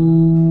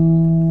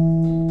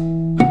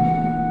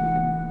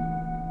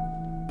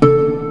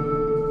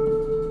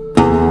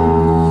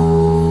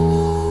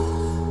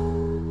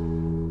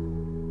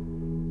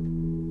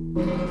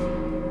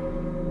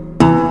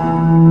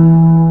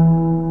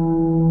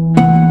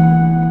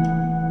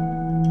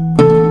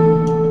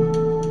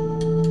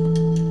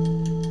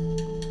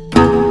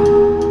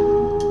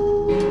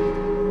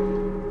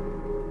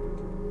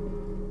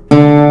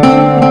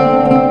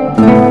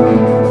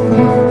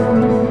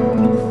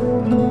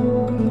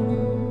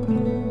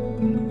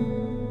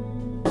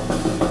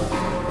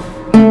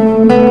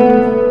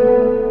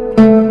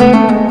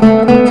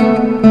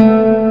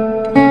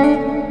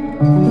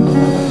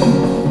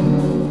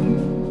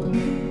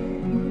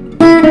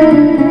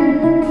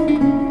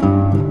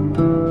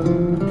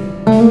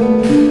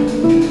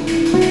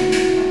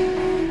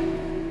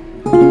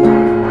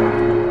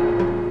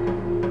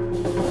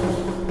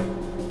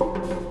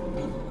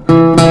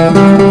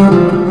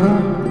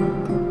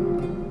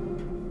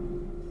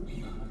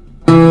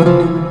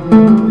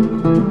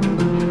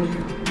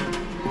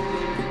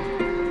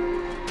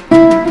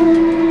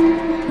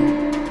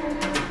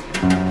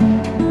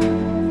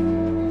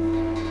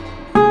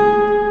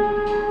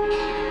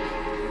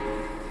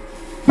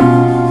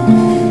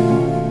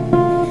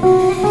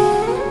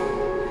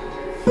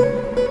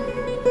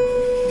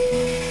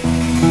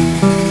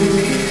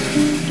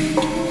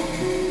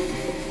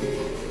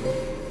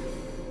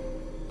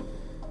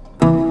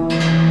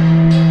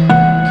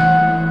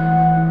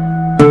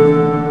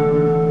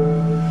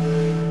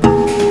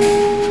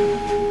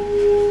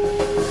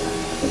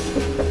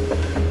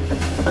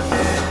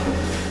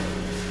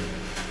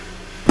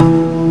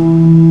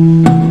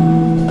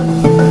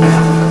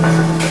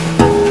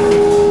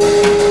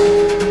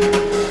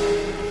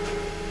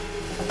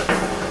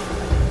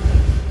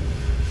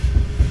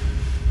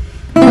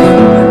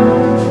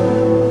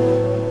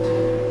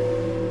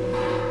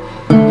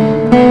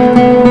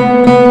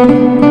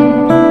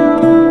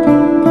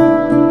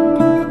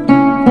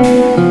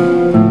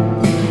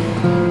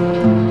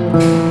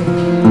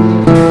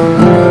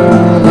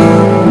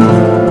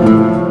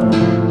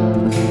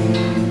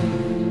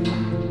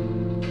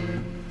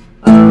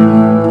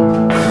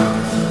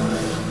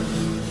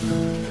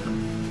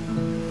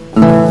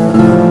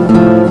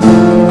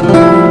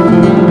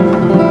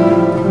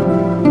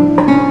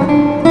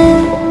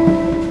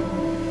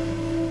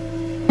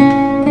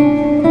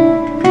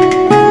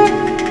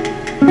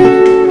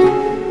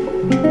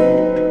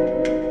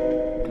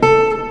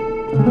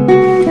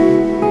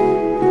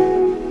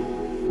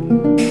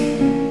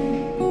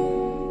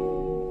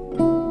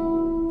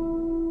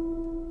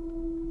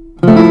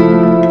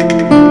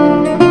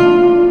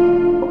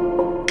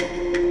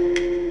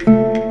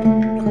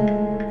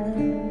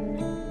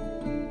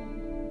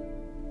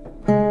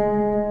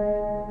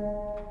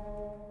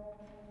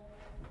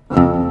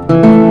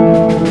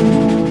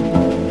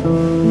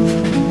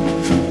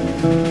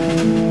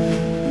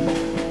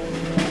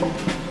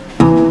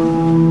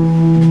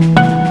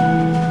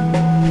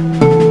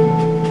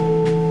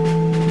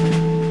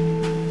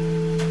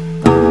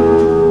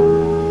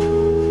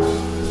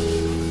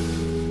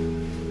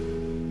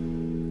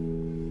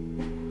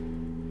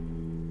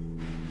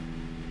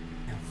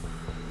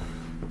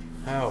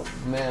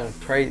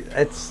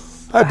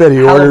 it's. I bet he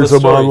a hell of a orders them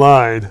story.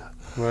 online.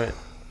 Right.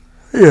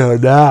 Yeah,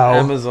 now.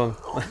 Amazon.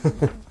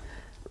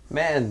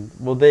 Man,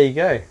 well, there you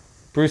go.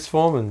 Bruce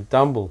Foreman,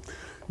 Dumble.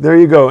 There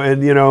you go.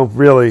 And,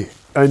 really,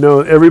 I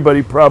know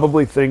everybody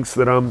probably thinks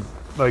that I'm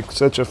like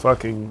such a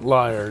fucking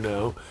liar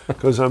now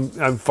because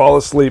I'm fall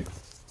asleep.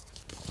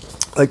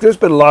 Like, there's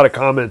been a lot of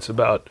comments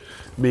about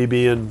me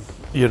being,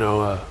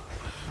 a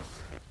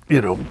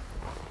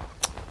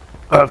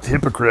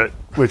hypocrite,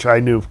 which I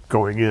knew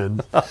going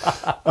in,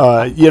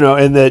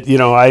 and that,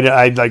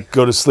 I'd like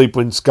go to sleep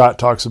when Scott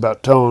talks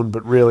about tone,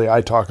 but really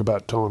I talk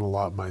about tone a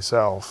lot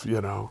myself,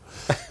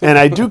 and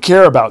I do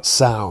care about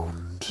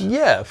sound.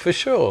 Yeah, for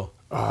sure.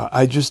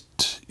 I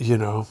just, I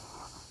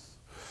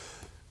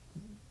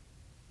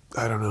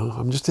don't know.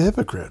 I'm just a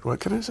hypocrite. What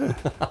can I say?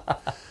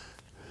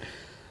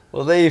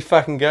 Well, there you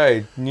fucking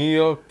go. New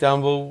York,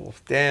 Dumble,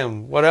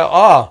 damn. What else?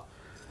 Oh,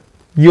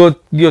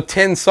 your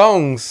 10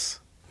 songs.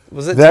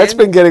 Was it That's 10?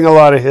 been getting a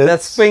lot of hits.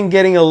 That's been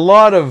getting a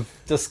lot of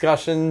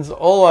discussions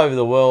all over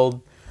the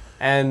world.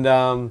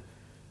 And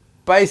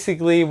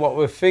basically what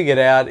we've figured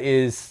out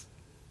is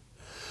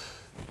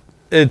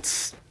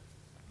it's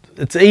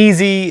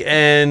easy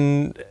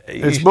and...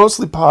 It's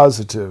mostly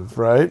positive,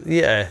 right?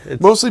 Yeah.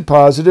 It's mostly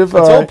positive.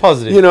 It's all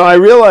positive. I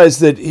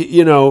realized that,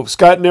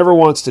 Scott never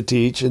wants to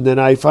teach. And then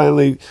I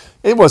finally...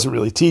 It wasn't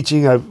really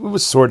teaching. It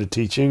was sort of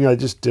teaching. I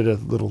just did a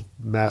little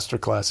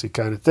masterclassy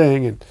kind of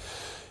thing.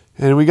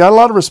 And we got a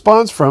lot of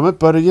response from it,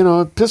 but,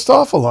 it pissed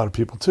off a lot of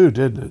people too,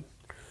 didn't it?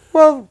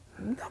 Well,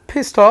 not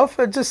pissed off.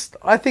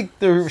 I think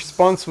the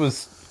response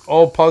was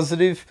all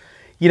positive.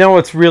 You know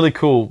what's really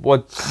cool?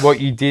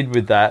 What you did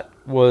with that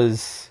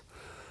was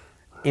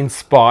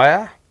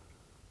inspire.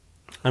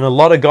 And a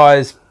lot of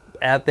guys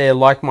out there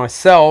like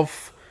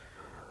myself,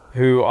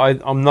 who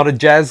I'm not a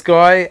jazz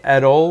guy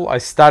at all. I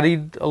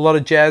studied a lot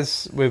of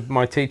jazz with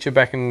my teacher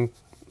back in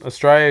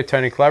Australia,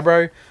 Tony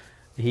Calabro.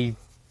 He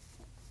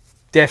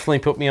definitely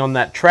put me on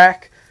that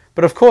track.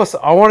 But of course,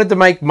 I wanted to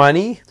make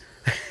money.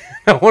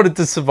 I wanted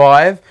to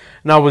survive.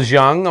 And I was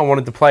young. I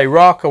wanted to play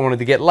rock. I wanted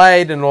to get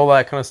laid and all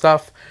that kind of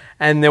stuff.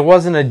 And there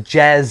wasn't a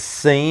jazz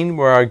scene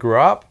where I grew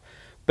up.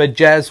 But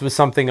jazz was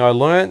something I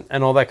learned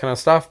and all that kind of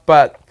stuff.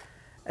 But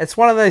it's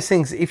one of those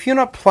things. If you're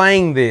not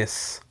playing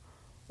this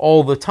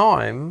all the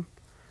time,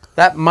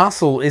 that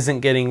muscle isn't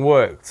getting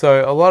worked.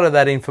 So a lot of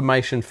that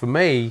information for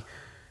me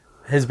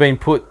has been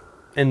put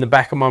in the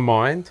back of my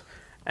mind.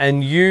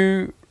 And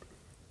you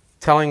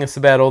telling us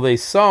about all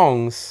these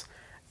songs,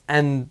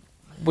 and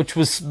which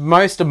was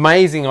most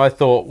amazing, I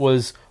thought,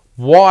 was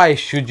why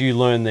should you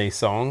learn these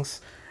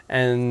songs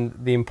and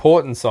the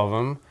importance of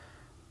them,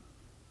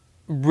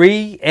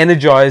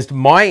 re-energized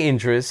my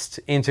interest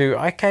into,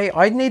 okay,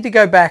 I need to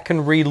go back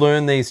and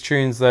relearn these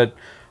tunes that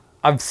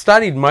I've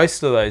studied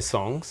most of those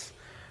songs,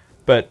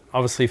 but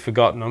obviously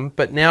forgotten them.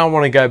 But now I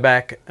want to go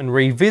back and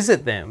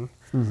revisit them.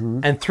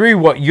 Mm-hmm. And through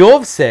what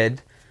you've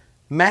said,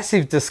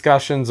 massive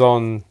discussions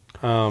on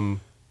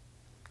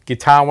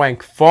Guitar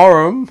Wank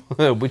Forum,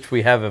 which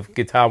we have a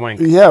Guitar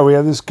Wank. Yeah, we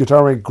have this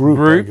Guitar Wank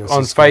group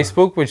on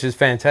Facebook, which is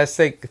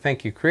fantastic.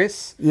 Thank you,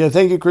 Chris. Yeah,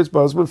 thank you, Chris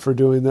Bousman, for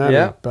doing that.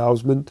 Yeah,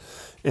 Bousman,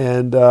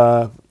 and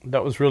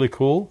that was really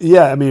cool.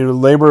 Yeah, I mean, a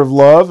labor of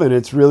love, and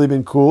it's really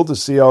been cool to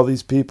see all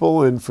these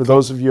people. And for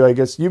those of you, I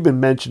guess you've been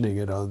mentioning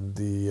it on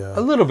the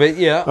a little bit,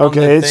 yeah.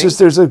 Okay, it's just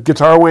there's a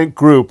Guitar Wank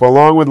group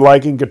along with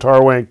liking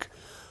Guitar Wank,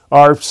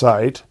 our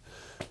site.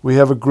 We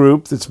have a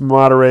group that's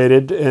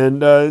moderated,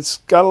 and it's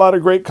got a lot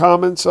of great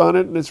comments on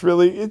it, and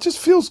it just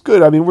feels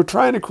good. I mean, we're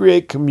trying to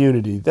create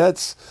community.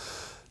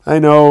 I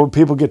know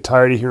people get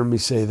tired of hearing me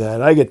say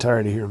that. I get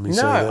tired of hearing me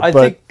say that. I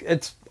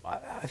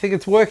think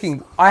it's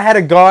working. I had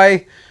a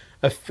guy,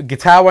 a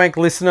Guitar Wank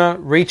listener,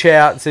 reach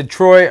out and said,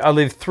 Troy, I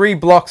live 3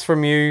 blocks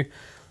from you.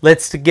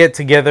 Let's get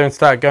together and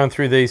start going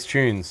through these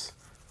tunes.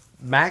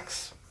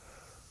 Max,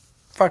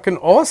 fucking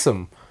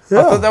awesome. Yeah.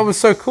 I thought that was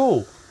so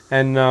cool.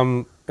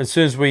 And as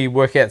soon as we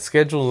work out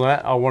schedules and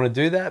that, I want to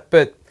do that.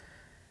 But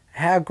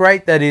how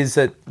great that is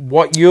that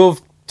what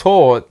you've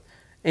taught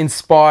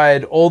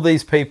inspired all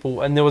these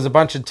people. And there was a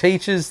bunch of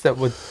teachers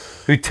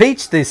who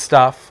teach this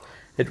stuff.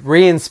 It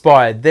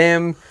re-inspired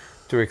them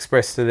to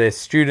express to their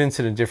students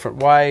in a different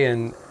way.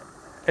 And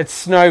it's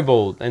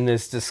snowballed. And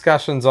there's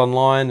discussions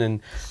online.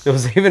 And there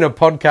was even a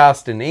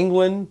podcast in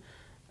England.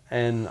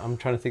 And I'm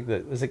trying to think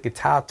was it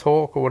Guitar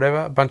Talk or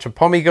whatever? A bunch of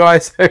pommy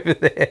guys over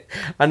there.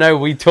 I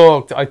know I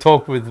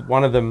talked with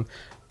one of them,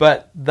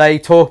 but they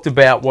talked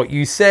about what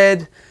you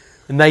said.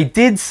 And they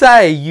did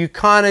say you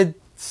kind of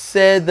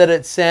said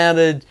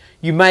that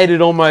you made it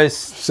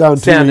almost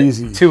sound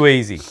too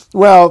easy.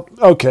 Well,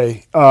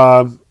 okay.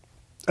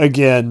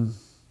 Again,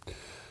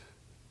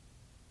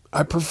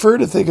 I prefer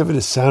to think of it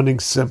as sounding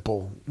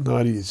simple,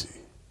 not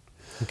easy.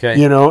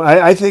 Okay.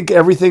 I think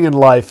everything in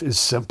life is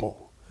simple.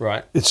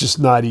 Right. It's just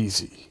not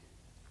easy.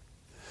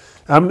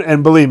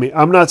 And believe me,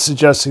 I'm not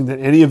suggesting that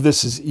any of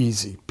this is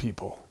easy,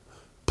 people.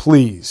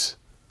 Please,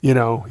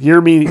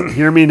 hear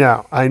me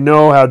now. I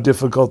know how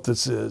difficult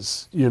this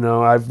is.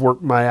 I've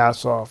worked my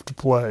ass off to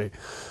play.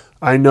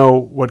 I know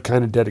what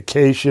kind of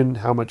dedication,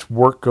 how much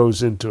work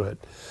goes into it.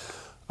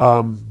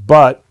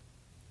 But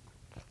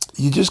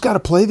you just got to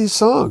play these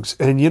songs,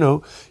 and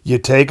you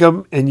take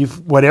them and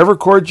whatever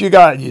chords you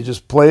got, you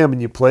just play them,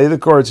 and you play the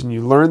chords, and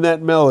you learn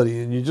that melody,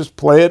 and you just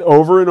play it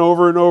over and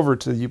over and over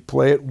till you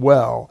play it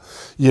well,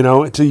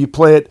 until you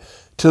play it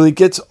till it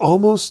gets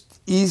almost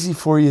easy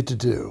for you to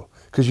do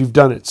because you've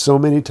done it so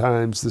many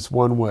times this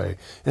one way.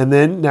 And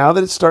then now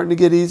that it's starting to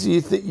get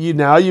easy,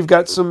 now you've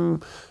got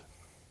some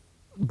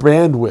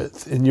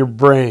bandwidth in your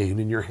brain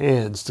and your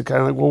hands to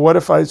kind of well, what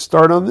if I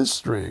start on this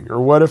string,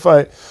 or what if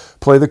I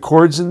play the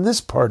chords in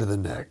this part of the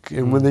neck?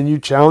 And then you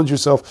challenge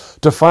yourself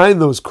to find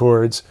those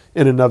chords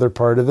in another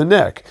part of the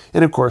neck.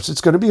 And of course,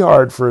 it's going to be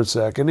hard for a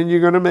second, and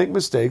you're going to make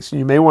mistakes, and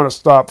you may want to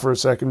stop for a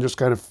second, just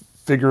kind of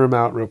figure them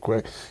out real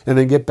quick, and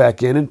then get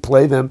back in and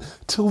play them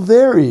till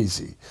they're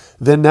easy.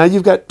 Then now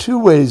you've got 2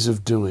 ways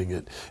of doing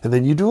it, and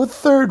then you do a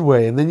 3rd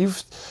way, and then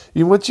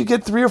once you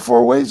get 3 or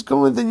 4 ways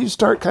going, then you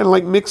start kind of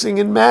like mixing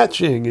and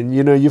matching, and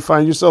you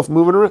find yourself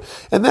moving around.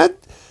 And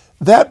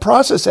that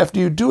process, after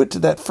you do it to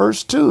that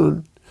first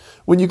tune,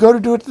 when you go to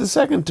do it to the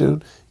second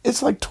tune,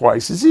 it's like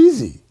twice as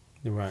easy.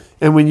 Right.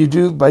 And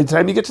by the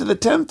time you get to the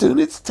 10th tune,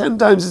 it's 10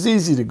 times as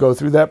easy to go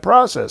through that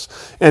process.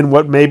 And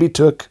what maybe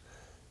took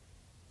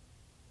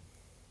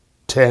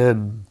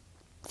 10,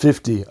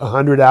 50,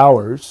 100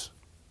 hours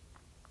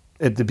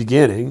at the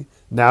beginning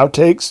now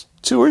takes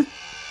 2 or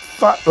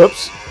 5.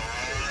 Oops.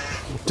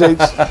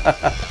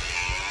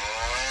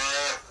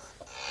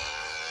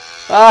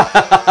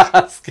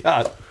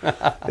 Scott.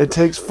 It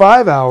takes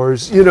 5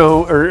 hours,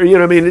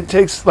 it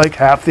takes like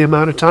half the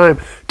amount of time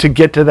to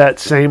get to that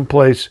same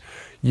place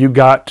you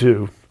got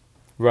to.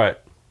 Right.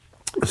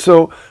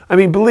 So,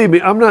 believe me,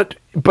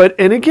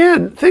 and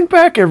again, think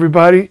back,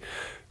 everybody.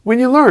 When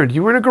you learned,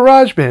 you were in a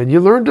garage band, you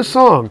learned a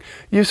song,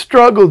 you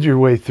struggled your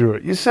way through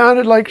it, you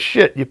sounded like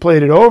shit, you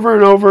played it over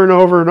and over and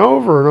over and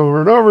over and over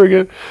and over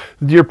again.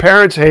 Your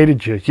parents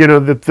hated you,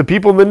 the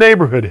people in the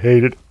neighborhood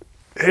hated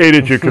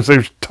you because they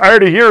were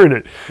tired of hearing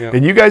it. Yep.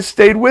 And you guys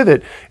stayed with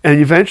it, and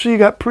eventually you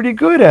got pretty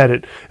good at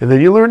it. And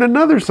then you learned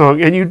another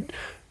song, and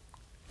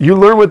you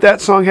learned what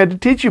that song had to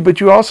teach you, but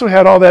you also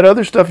had all that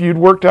other stuff you'd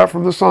worked out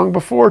from the song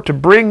before to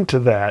bring to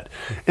that.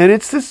 And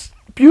it's this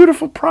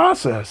beautiful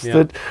process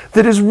that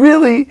is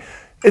really,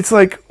 it's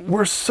like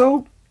we're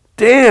so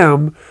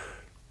damn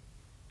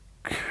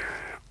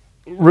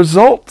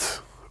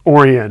result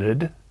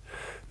oriented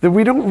that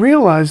we don't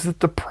realize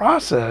that the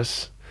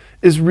process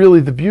is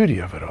really the beauty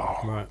of it all.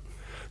 Right.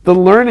 The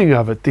learning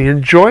of it, the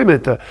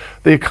enjoyment, the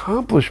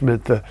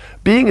accomplishment, the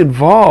being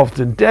involved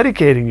and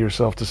dedicating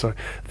yourself to something.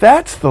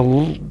 That's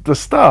the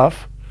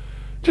stuff.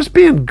 Just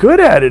being good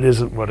at it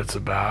isn't what it's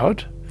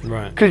about.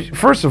 Right. Because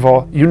first of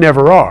all, you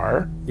never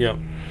are. Yep.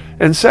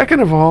 And second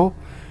of all,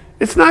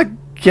 it's not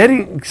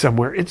getting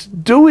somewhere. It's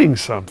doing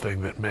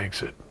something that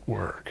makes it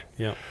work.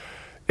 Yep.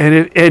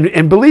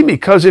 And believe me,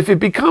 because if it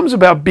becomes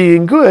about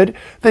being good,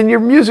 then your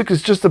music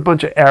is just a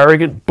bunch of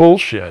arrogant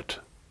bullshit.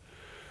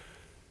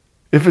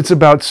 If it's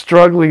about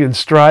struggling and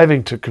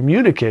striving to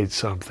communicate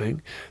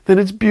something, then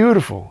it's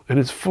beautiful and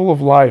it's full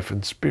of life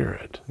and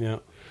spirit. Yeah.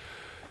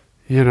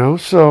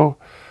 So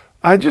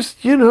I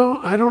just, I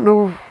don't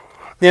know.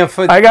 Yeah,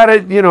 I got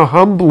to,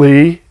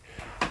 humbly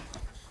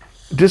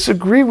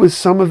disagree with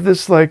some of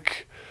this,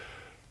 like,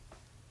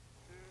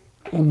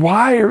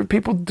 why are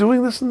people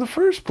doing this in the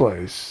first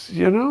place?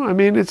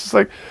 It's just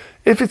like,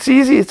 if it's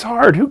easy, it's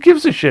hard. Who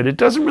gives a shit? It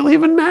doesn't really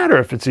even matter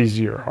if it's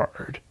easy or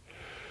hard.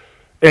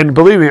 And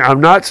believe me,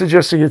 I'm not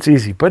suggesting it's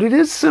easy, but it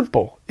is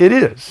simple. It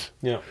is.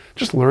 Yeah.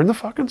 Just learn the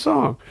fucking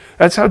song.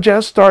 That's how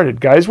jazz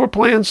started. Guys were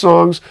playing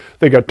songs.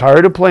 They got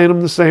tired of playing them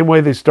the same way.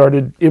 They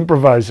started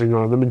improvising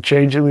on them and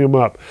changing them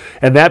up.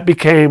 And that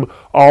became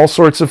all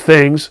sorts of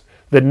things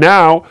that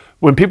now,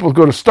 when people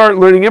go to start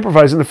learning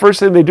improvising, the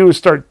first thing they do is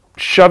start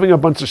shoving a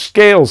bunch of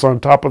scales on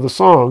top of the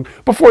song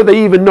before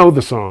they even know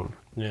the song.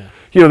 Yeah.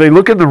 They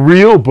look in the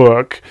real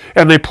book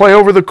and they play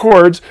over the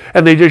chords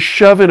and they just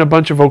shove in a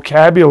bunch of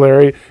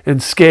vocabulary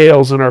and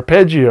scales and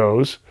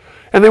arpeggios,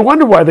 and they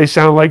wonder why they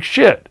sound like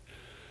shit.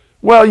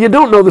 Well, you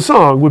don't know the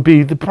song would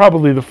be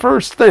probably the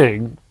first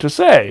thing to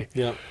say.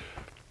 Yeah.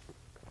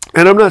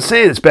 And I'm not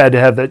saying it's bad to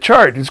have that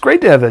chart. It's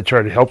great to have that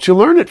chart. It helps you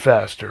learn it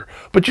faster.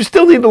 But you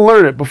still need to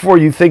learn it before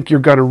you think you're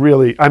going to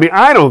really...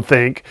 I don't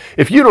think,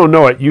 if you don't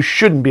know it, you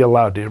shouldn't be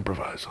allowed to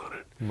improvise on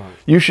it. Right.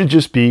 You should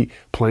just be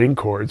playing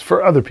chords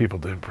for other people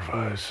to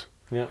improvise.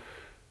 Yeah.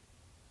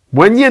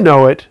 When you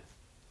know it,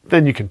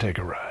 then you can take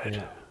a ride.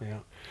 Yeah. Yeah.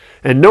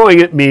 And knowing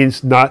it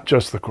means not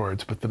just the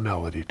chords, but the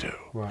melody too.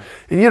 Right.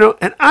 And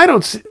and I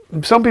don't see...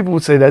 Some people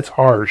would say that's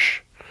harsh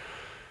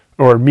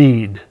or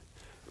mean.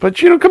 But,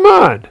 come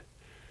on.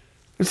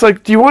 It's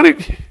like, do you want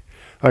to,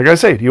 like I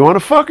say, do you want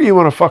to fuck or you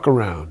want to fuck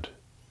around?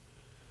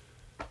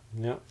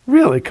 Yeah.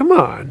 Really, come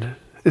on.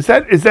 Is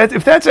that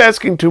if that's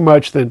asking too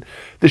much, then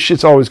this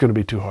shit's always going to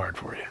be too hard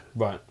for you.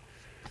 Right.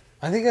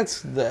 I think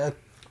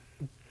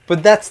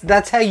but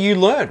that's how you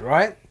learned,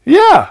 right?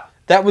 Yeah.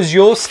 That was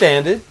your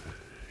standard.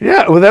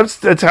 Yeah, well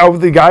that's how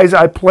the guys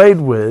I played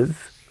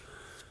with,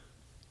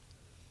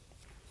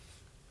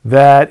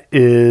 that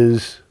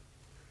is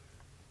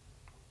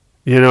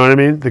You know what I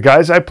mean? The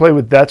guys I play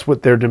with, that's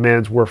what their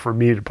demands were for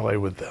me to play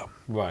with them.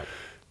 Right.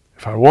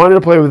 If I wanted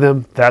to play with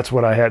them, that's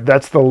what I had.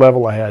 That's the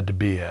level I had to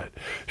be at.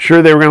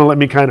 Sure, they were going to let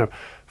me kind of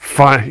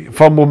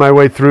fumble my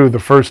way through the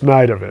first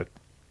night of it.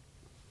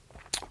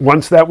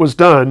 Once that was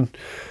done,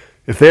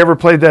 if they ever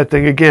played that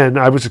thing again,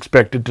 I was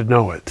expected to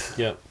know it.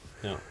 Yeah.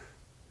 Yeah.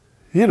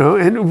 You know,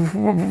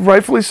 and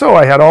rightfully so.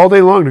 I had all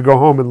day long to go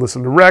home and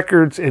listen to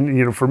records. And,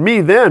 you know, for me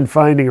then,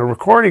 finding a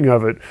recording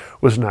of it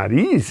was not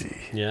easy.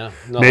 Yeah.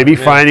 Maybe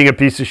finding a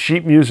piece of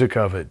sheet music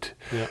of it.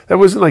 Yeah. That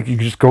wasn't like you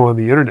could just go on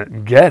the internet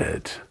and get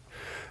it.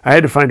 I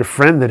had to find a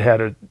friend that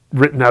had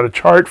written out a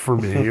chart for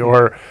me,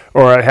 or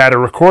I had a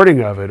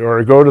recording of it,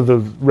 or go to the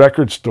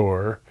record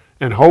store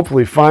and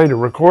hopefully find a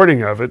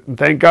recording of it. And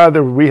thank God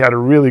that we had a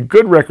really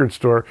good record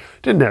store.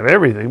 Didn't have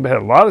everything, but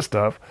had a lot of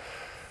stuff.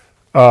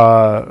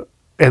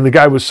 And the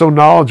guy was so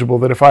knowledgeable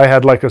that if I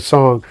had like a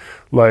song,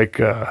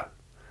 like I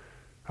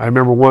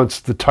remember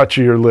once, "The Touch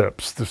of Your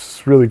Lips,"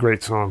 this really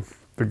great song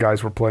the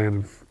guys were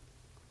playing.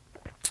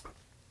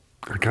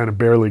 I kind of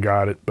barely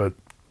got it, but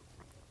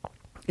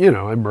you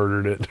know, I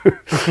murdered it.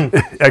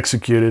 I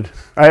executed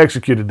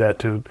that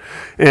tune.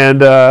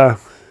 And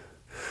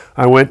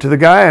I went to the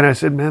guy and I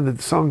said, man,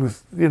 the song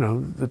is, you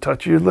know, "The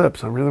Touch of Your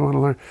Lips. I really want to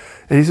learn."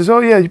 And he says, oh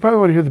yeah, you probably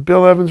want to hear the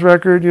Bill Evans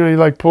record. You know, he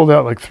like pulled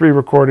out like 3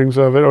 recordings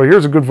of it. Oh,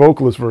 here's a good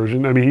vocalist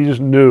version. I mean, he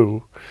just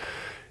knew.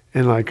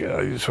 And like,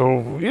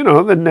 so, you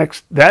know,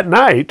 that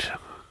night,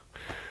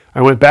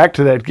 I went back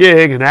to that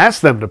gig and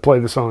asked them to play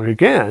the song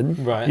again.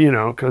 Right. You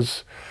know,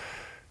 because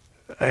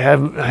I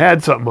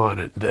had something on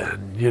it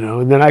then, you know,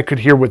 and then I could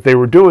hear what they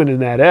were doing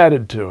and that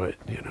added to it,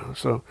 you know.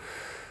 So,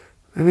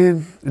 I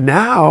mean,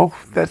 now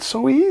that's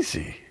so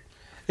easy.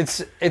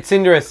 It's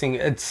interesting.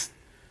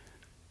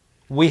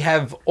 We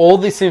have all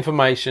this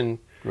information,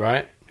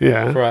 right?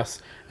 Yeah. For us.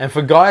 And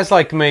for guys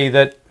like me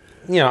that,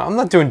 you know, I'm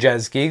not doing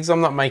jazz gigs. I'm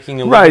not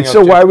making a living. Right,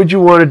 so why would you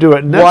want to do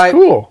it? And that's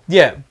cool.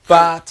 Yeah,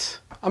 but,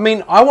 I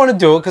mean, I want to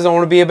do it because I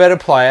want to be a better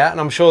player. And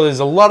I'm sure there's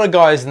a lot of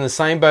guys in the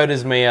same boat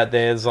as me out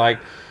there. It's like,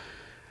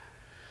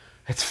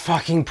 it's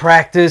fucking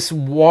practice.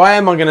 Why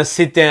am I going to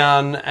sit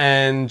down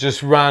and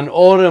just run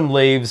Autumn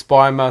Leaves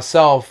by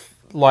myself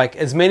like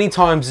as many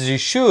times as you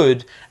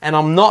should? And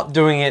I'm not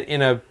doing it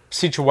in a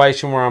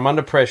situation where I'm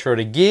under pressure at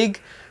a gig.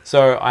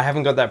 So I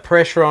haven't got that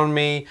pressure on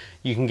me.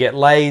 You can get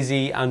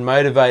lazy,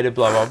 unmotivated,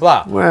 blah, blah,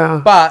 blah.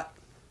 Well, but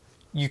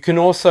you can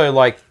also,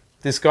 like,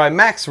 this guy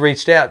Max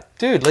reached out.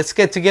 Dude, let's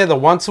get together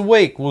once a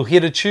week. We'll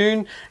hit a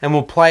tune and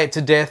we'll play it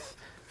to death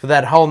for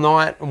that whole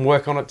night and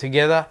work on it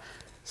together.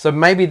 So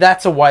maybe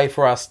that's a way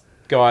for us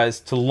guys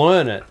to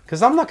learn it.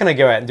 Because I'm not going to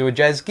go out and do a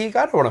jazz gig.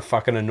 I don't want to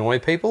fucking annoy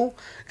people.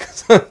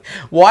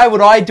 Why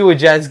would I do a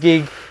jazz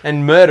gig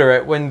and murder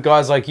it when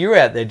guys like you are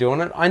out there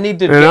doing it? I need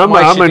to. And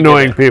I'm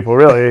annoying people,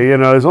 really. You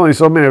know, there's only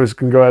so many of us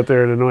can go out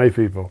there and annoy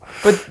people.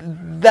 But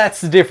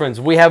that's the difference.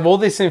 We have all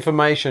this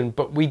information,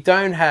 but we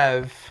don't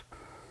have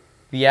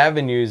the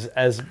avenues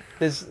as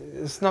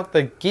it's not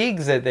the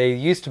gigs that there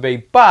used to be.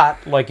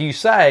 But like you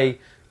say,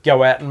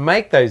 go out and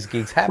make those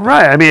gigs happen.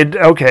 Right. I mean,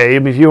 okay. I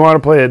mean, if you want to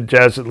play at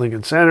Jazz at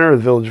Lincoln Center or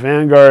the Village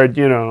Vanguard,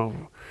 you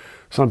know,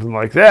 something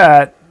like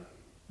that,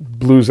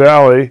 Blues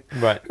Alley.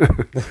 Right.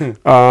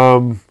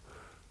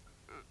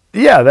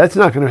 Yeah, that's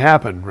not going to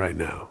happen right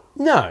now.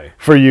 No.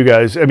 For you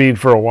guys. I mean,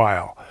 for a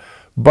while.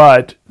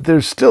 But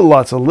there's still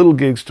lots of little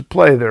gigs to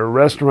play. There are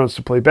restaurants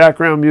to play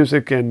background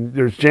music, and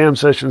there's jam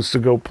sessions to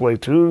go play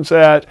tunes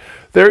at.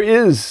 There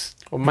is...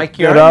 Or make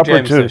your own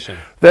jam session.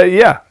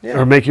 Yeah,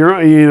 or make your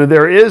own. You know,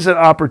 there is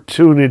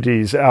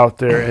opportunities out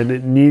there, and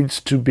it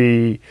needs to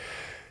be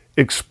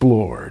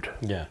explored.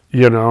 Yeah.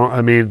 You know,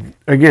 I mean,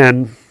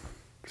 again,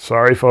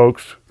 sorry,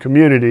 folks,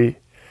 community.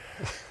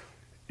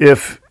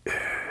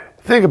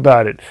 Think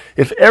about it.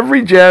 If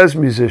every jazz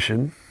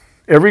musician,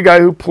 every guy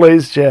who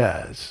plays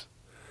jazz,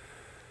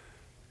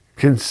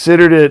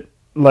 considered it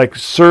like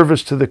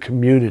service to the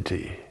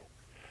community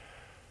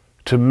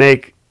to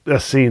make a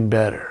scene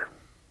better,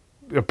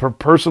 a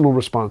personal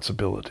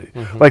responsibility.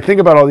 Mm-hmm. Like,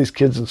 think about all these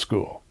kids in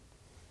school.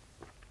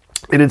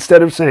 And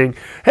instead of saying,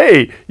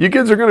 hey, you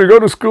kids are going to go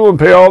to school and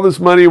pay all this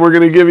money, we're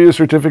going to give you a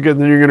certificate,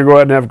 and then you're going to go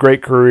out and have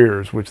great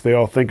careers, which they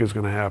all think is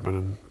going to happen.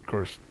 And, of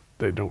course,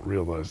 they don't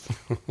realize.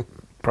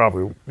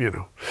 Probably, you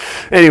know.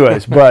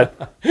 Anyways,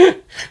 but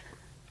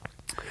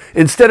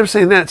instead of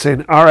saying that,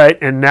 saying, all right,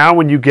 and now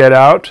when you get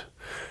out,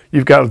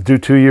 you've got to do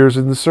 2 years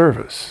in the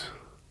service.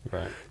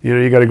 Right. You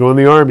know, you got to go in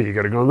the Army, you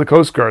got to go in the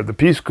Coast Guard, the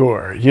Peace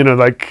Corps, you know,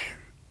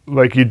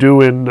 like you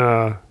do in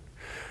a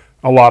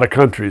lot of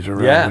countries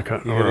around the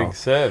country. Yeah, you're getting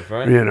served,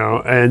 right? You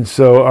know, and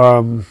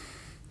so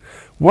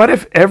what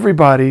if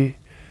everybody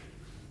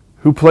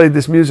who played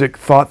this music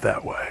thought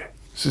that way?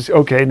 Says,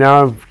 okay,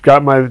 now I've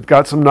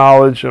got some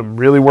knowledge, I'm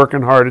really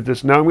working hard at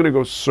this, now I'm going to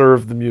go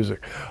serve the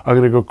music. I'm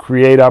going to go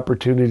create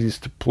opportunities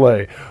to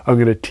play. I'm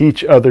going to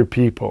teach other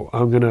people.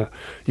 I'm going to,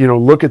 you know,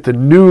 look at the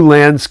new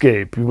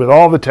landscape with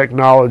all the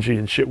technology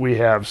and shit we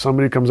have.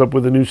 Somebody comes up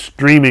with a new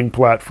streaming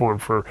platform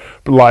for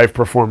live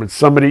performance.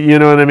 Somebody, you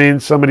know what I mean?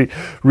 Somebody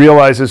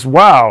realizes,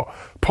 wow,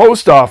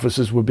 post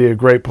offices would be a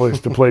great place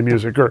to play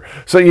music. Or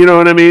so, you know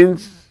what I mean?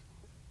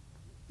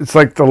 It's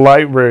like the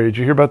library. Did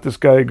you hear about this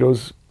guy who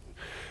goes?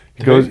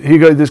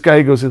 This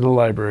guy goes in the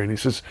library and he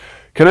says,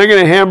 "Can I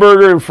get a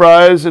hamburger and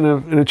fries and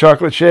a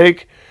chocolate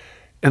shake?"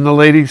 And the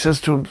lady says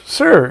to him,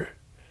 "Sir,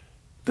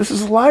 this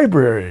is a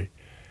library."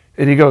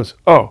 And he goes,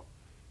 "Oh,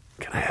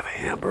 can I have a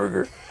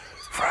hamburger,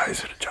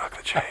 fries, and a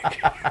chocolate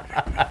shake?"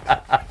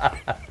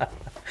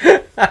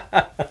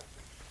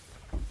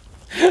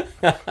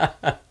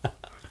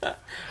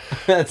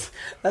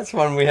 That's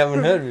one we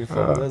haven't heard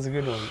before. That's a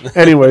good one.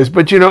 Anyways,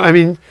 but I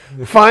mean,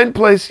 find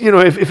place.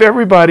 If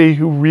everybody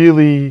who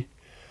really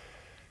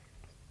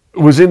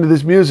was into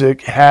this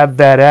music had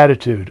that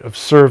attitude of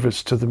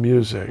service to the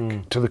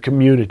music, to the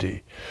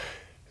community,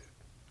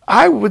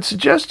 I would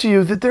suggest to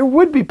you that there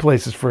would be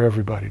places for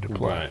everybody to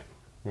play.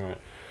 Right.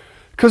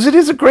 Because it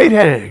is a great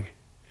hang.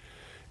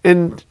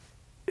 And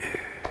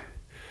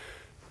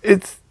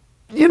it's,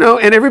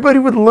 and everybody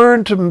would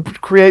learn to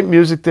create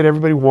music that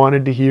everybody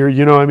wanted to hear.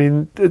 I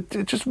mean,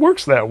 it just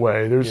works that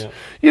way. There's,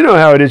 you know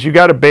how it is. You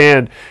got a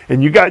band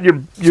and you got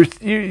you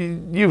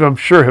I'm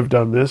sure have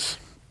done this.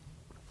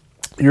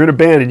 You're in a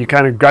band and you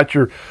kind of got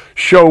your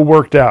show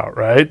worked out,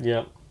 right?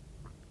 Yeah.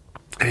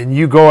 And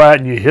you go out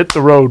and you hit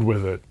the road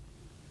with it.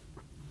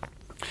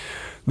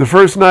 The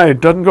first night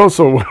it doesn't go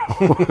so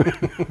well.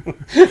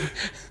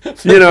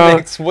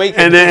 Next week,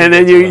 and then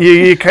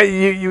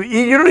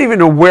you're not even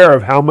aware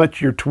of how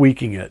much you're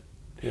tweaking it.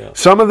 Yeah.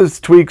 Some of the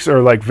tweaks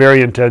are like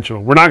very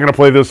intentional. We're not going to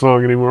play this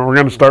song anymore. We're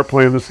going to start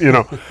playing this.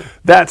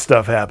 That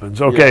stuff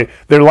happens. Okay,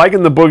 they're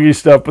liking the boogie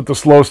stuff, but the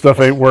slow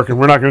stuff ain't working.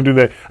 We're not going to do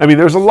that. I mean,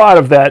 there's a lot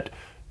of that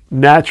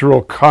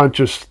natural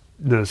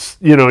consciousness.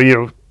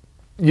 You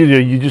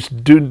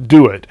just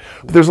do it.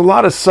 But there's a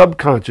lot of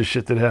subconscious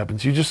shit that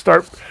happens. You just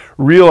start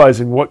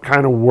realizing what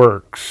kind of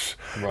works.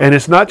 Right. And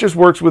it's not just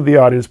works with the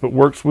audience, but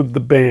works with the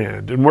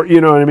band. And you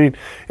know what I mean?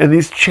 And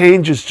these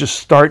changes just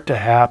start to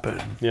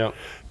happen. Yeah.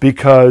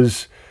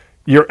 Because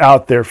you're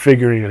out there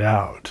figuring it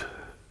out.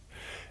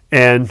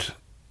 And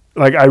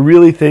like I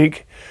really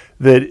think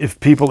that if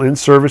people in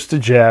service to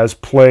jazz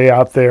play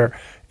out there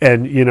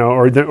and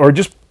or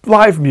just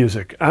live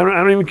music. I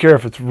don't even care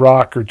if it's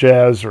rock or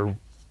jazz or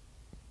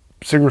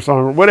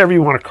singer-songwriter, whatever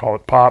you want to call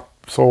it,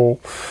 pop, soul.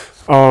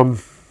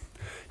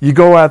 You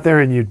go out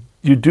there and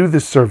you do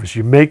this service.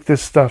 You make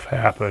this stuff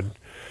happen.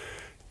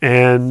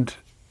 And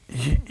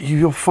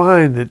you'll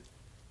find that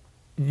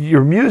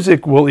your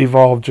music will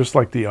evolve just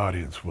like the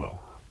audience will.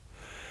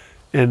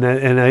 And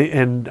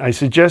I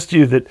suggest to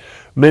you that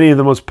many of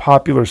the most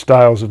popular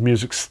styles of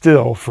music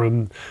still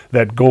from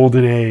that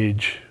golden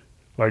age,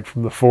 like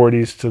from the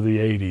 40s to the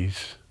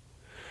 80s,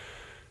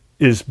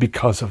 is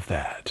because of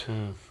that.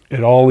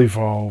 It all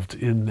evolved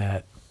in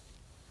that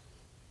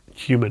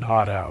human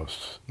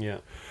hothouse. Yeah.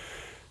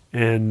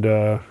 And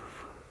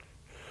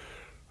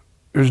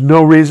there's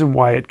no reason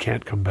why it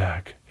can't come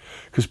back.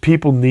 Because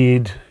people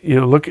need,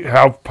 look at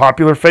how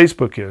popular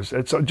Facebook is.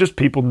 It's just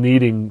people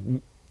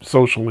needing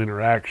social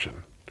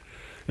interaction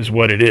is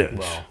what it is.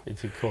 Well,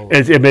 if you call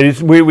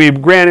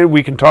it. Granted,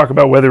 we can talk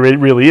about whether it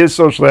really is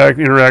social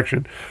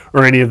interaction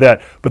or any of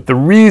that. But the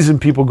reason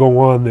people go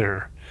on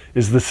there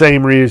is the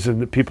same reason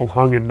that people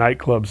hung in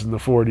nightclubs in the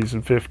 40s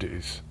and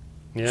 50s.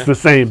 Yeah. It's the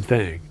same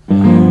thing.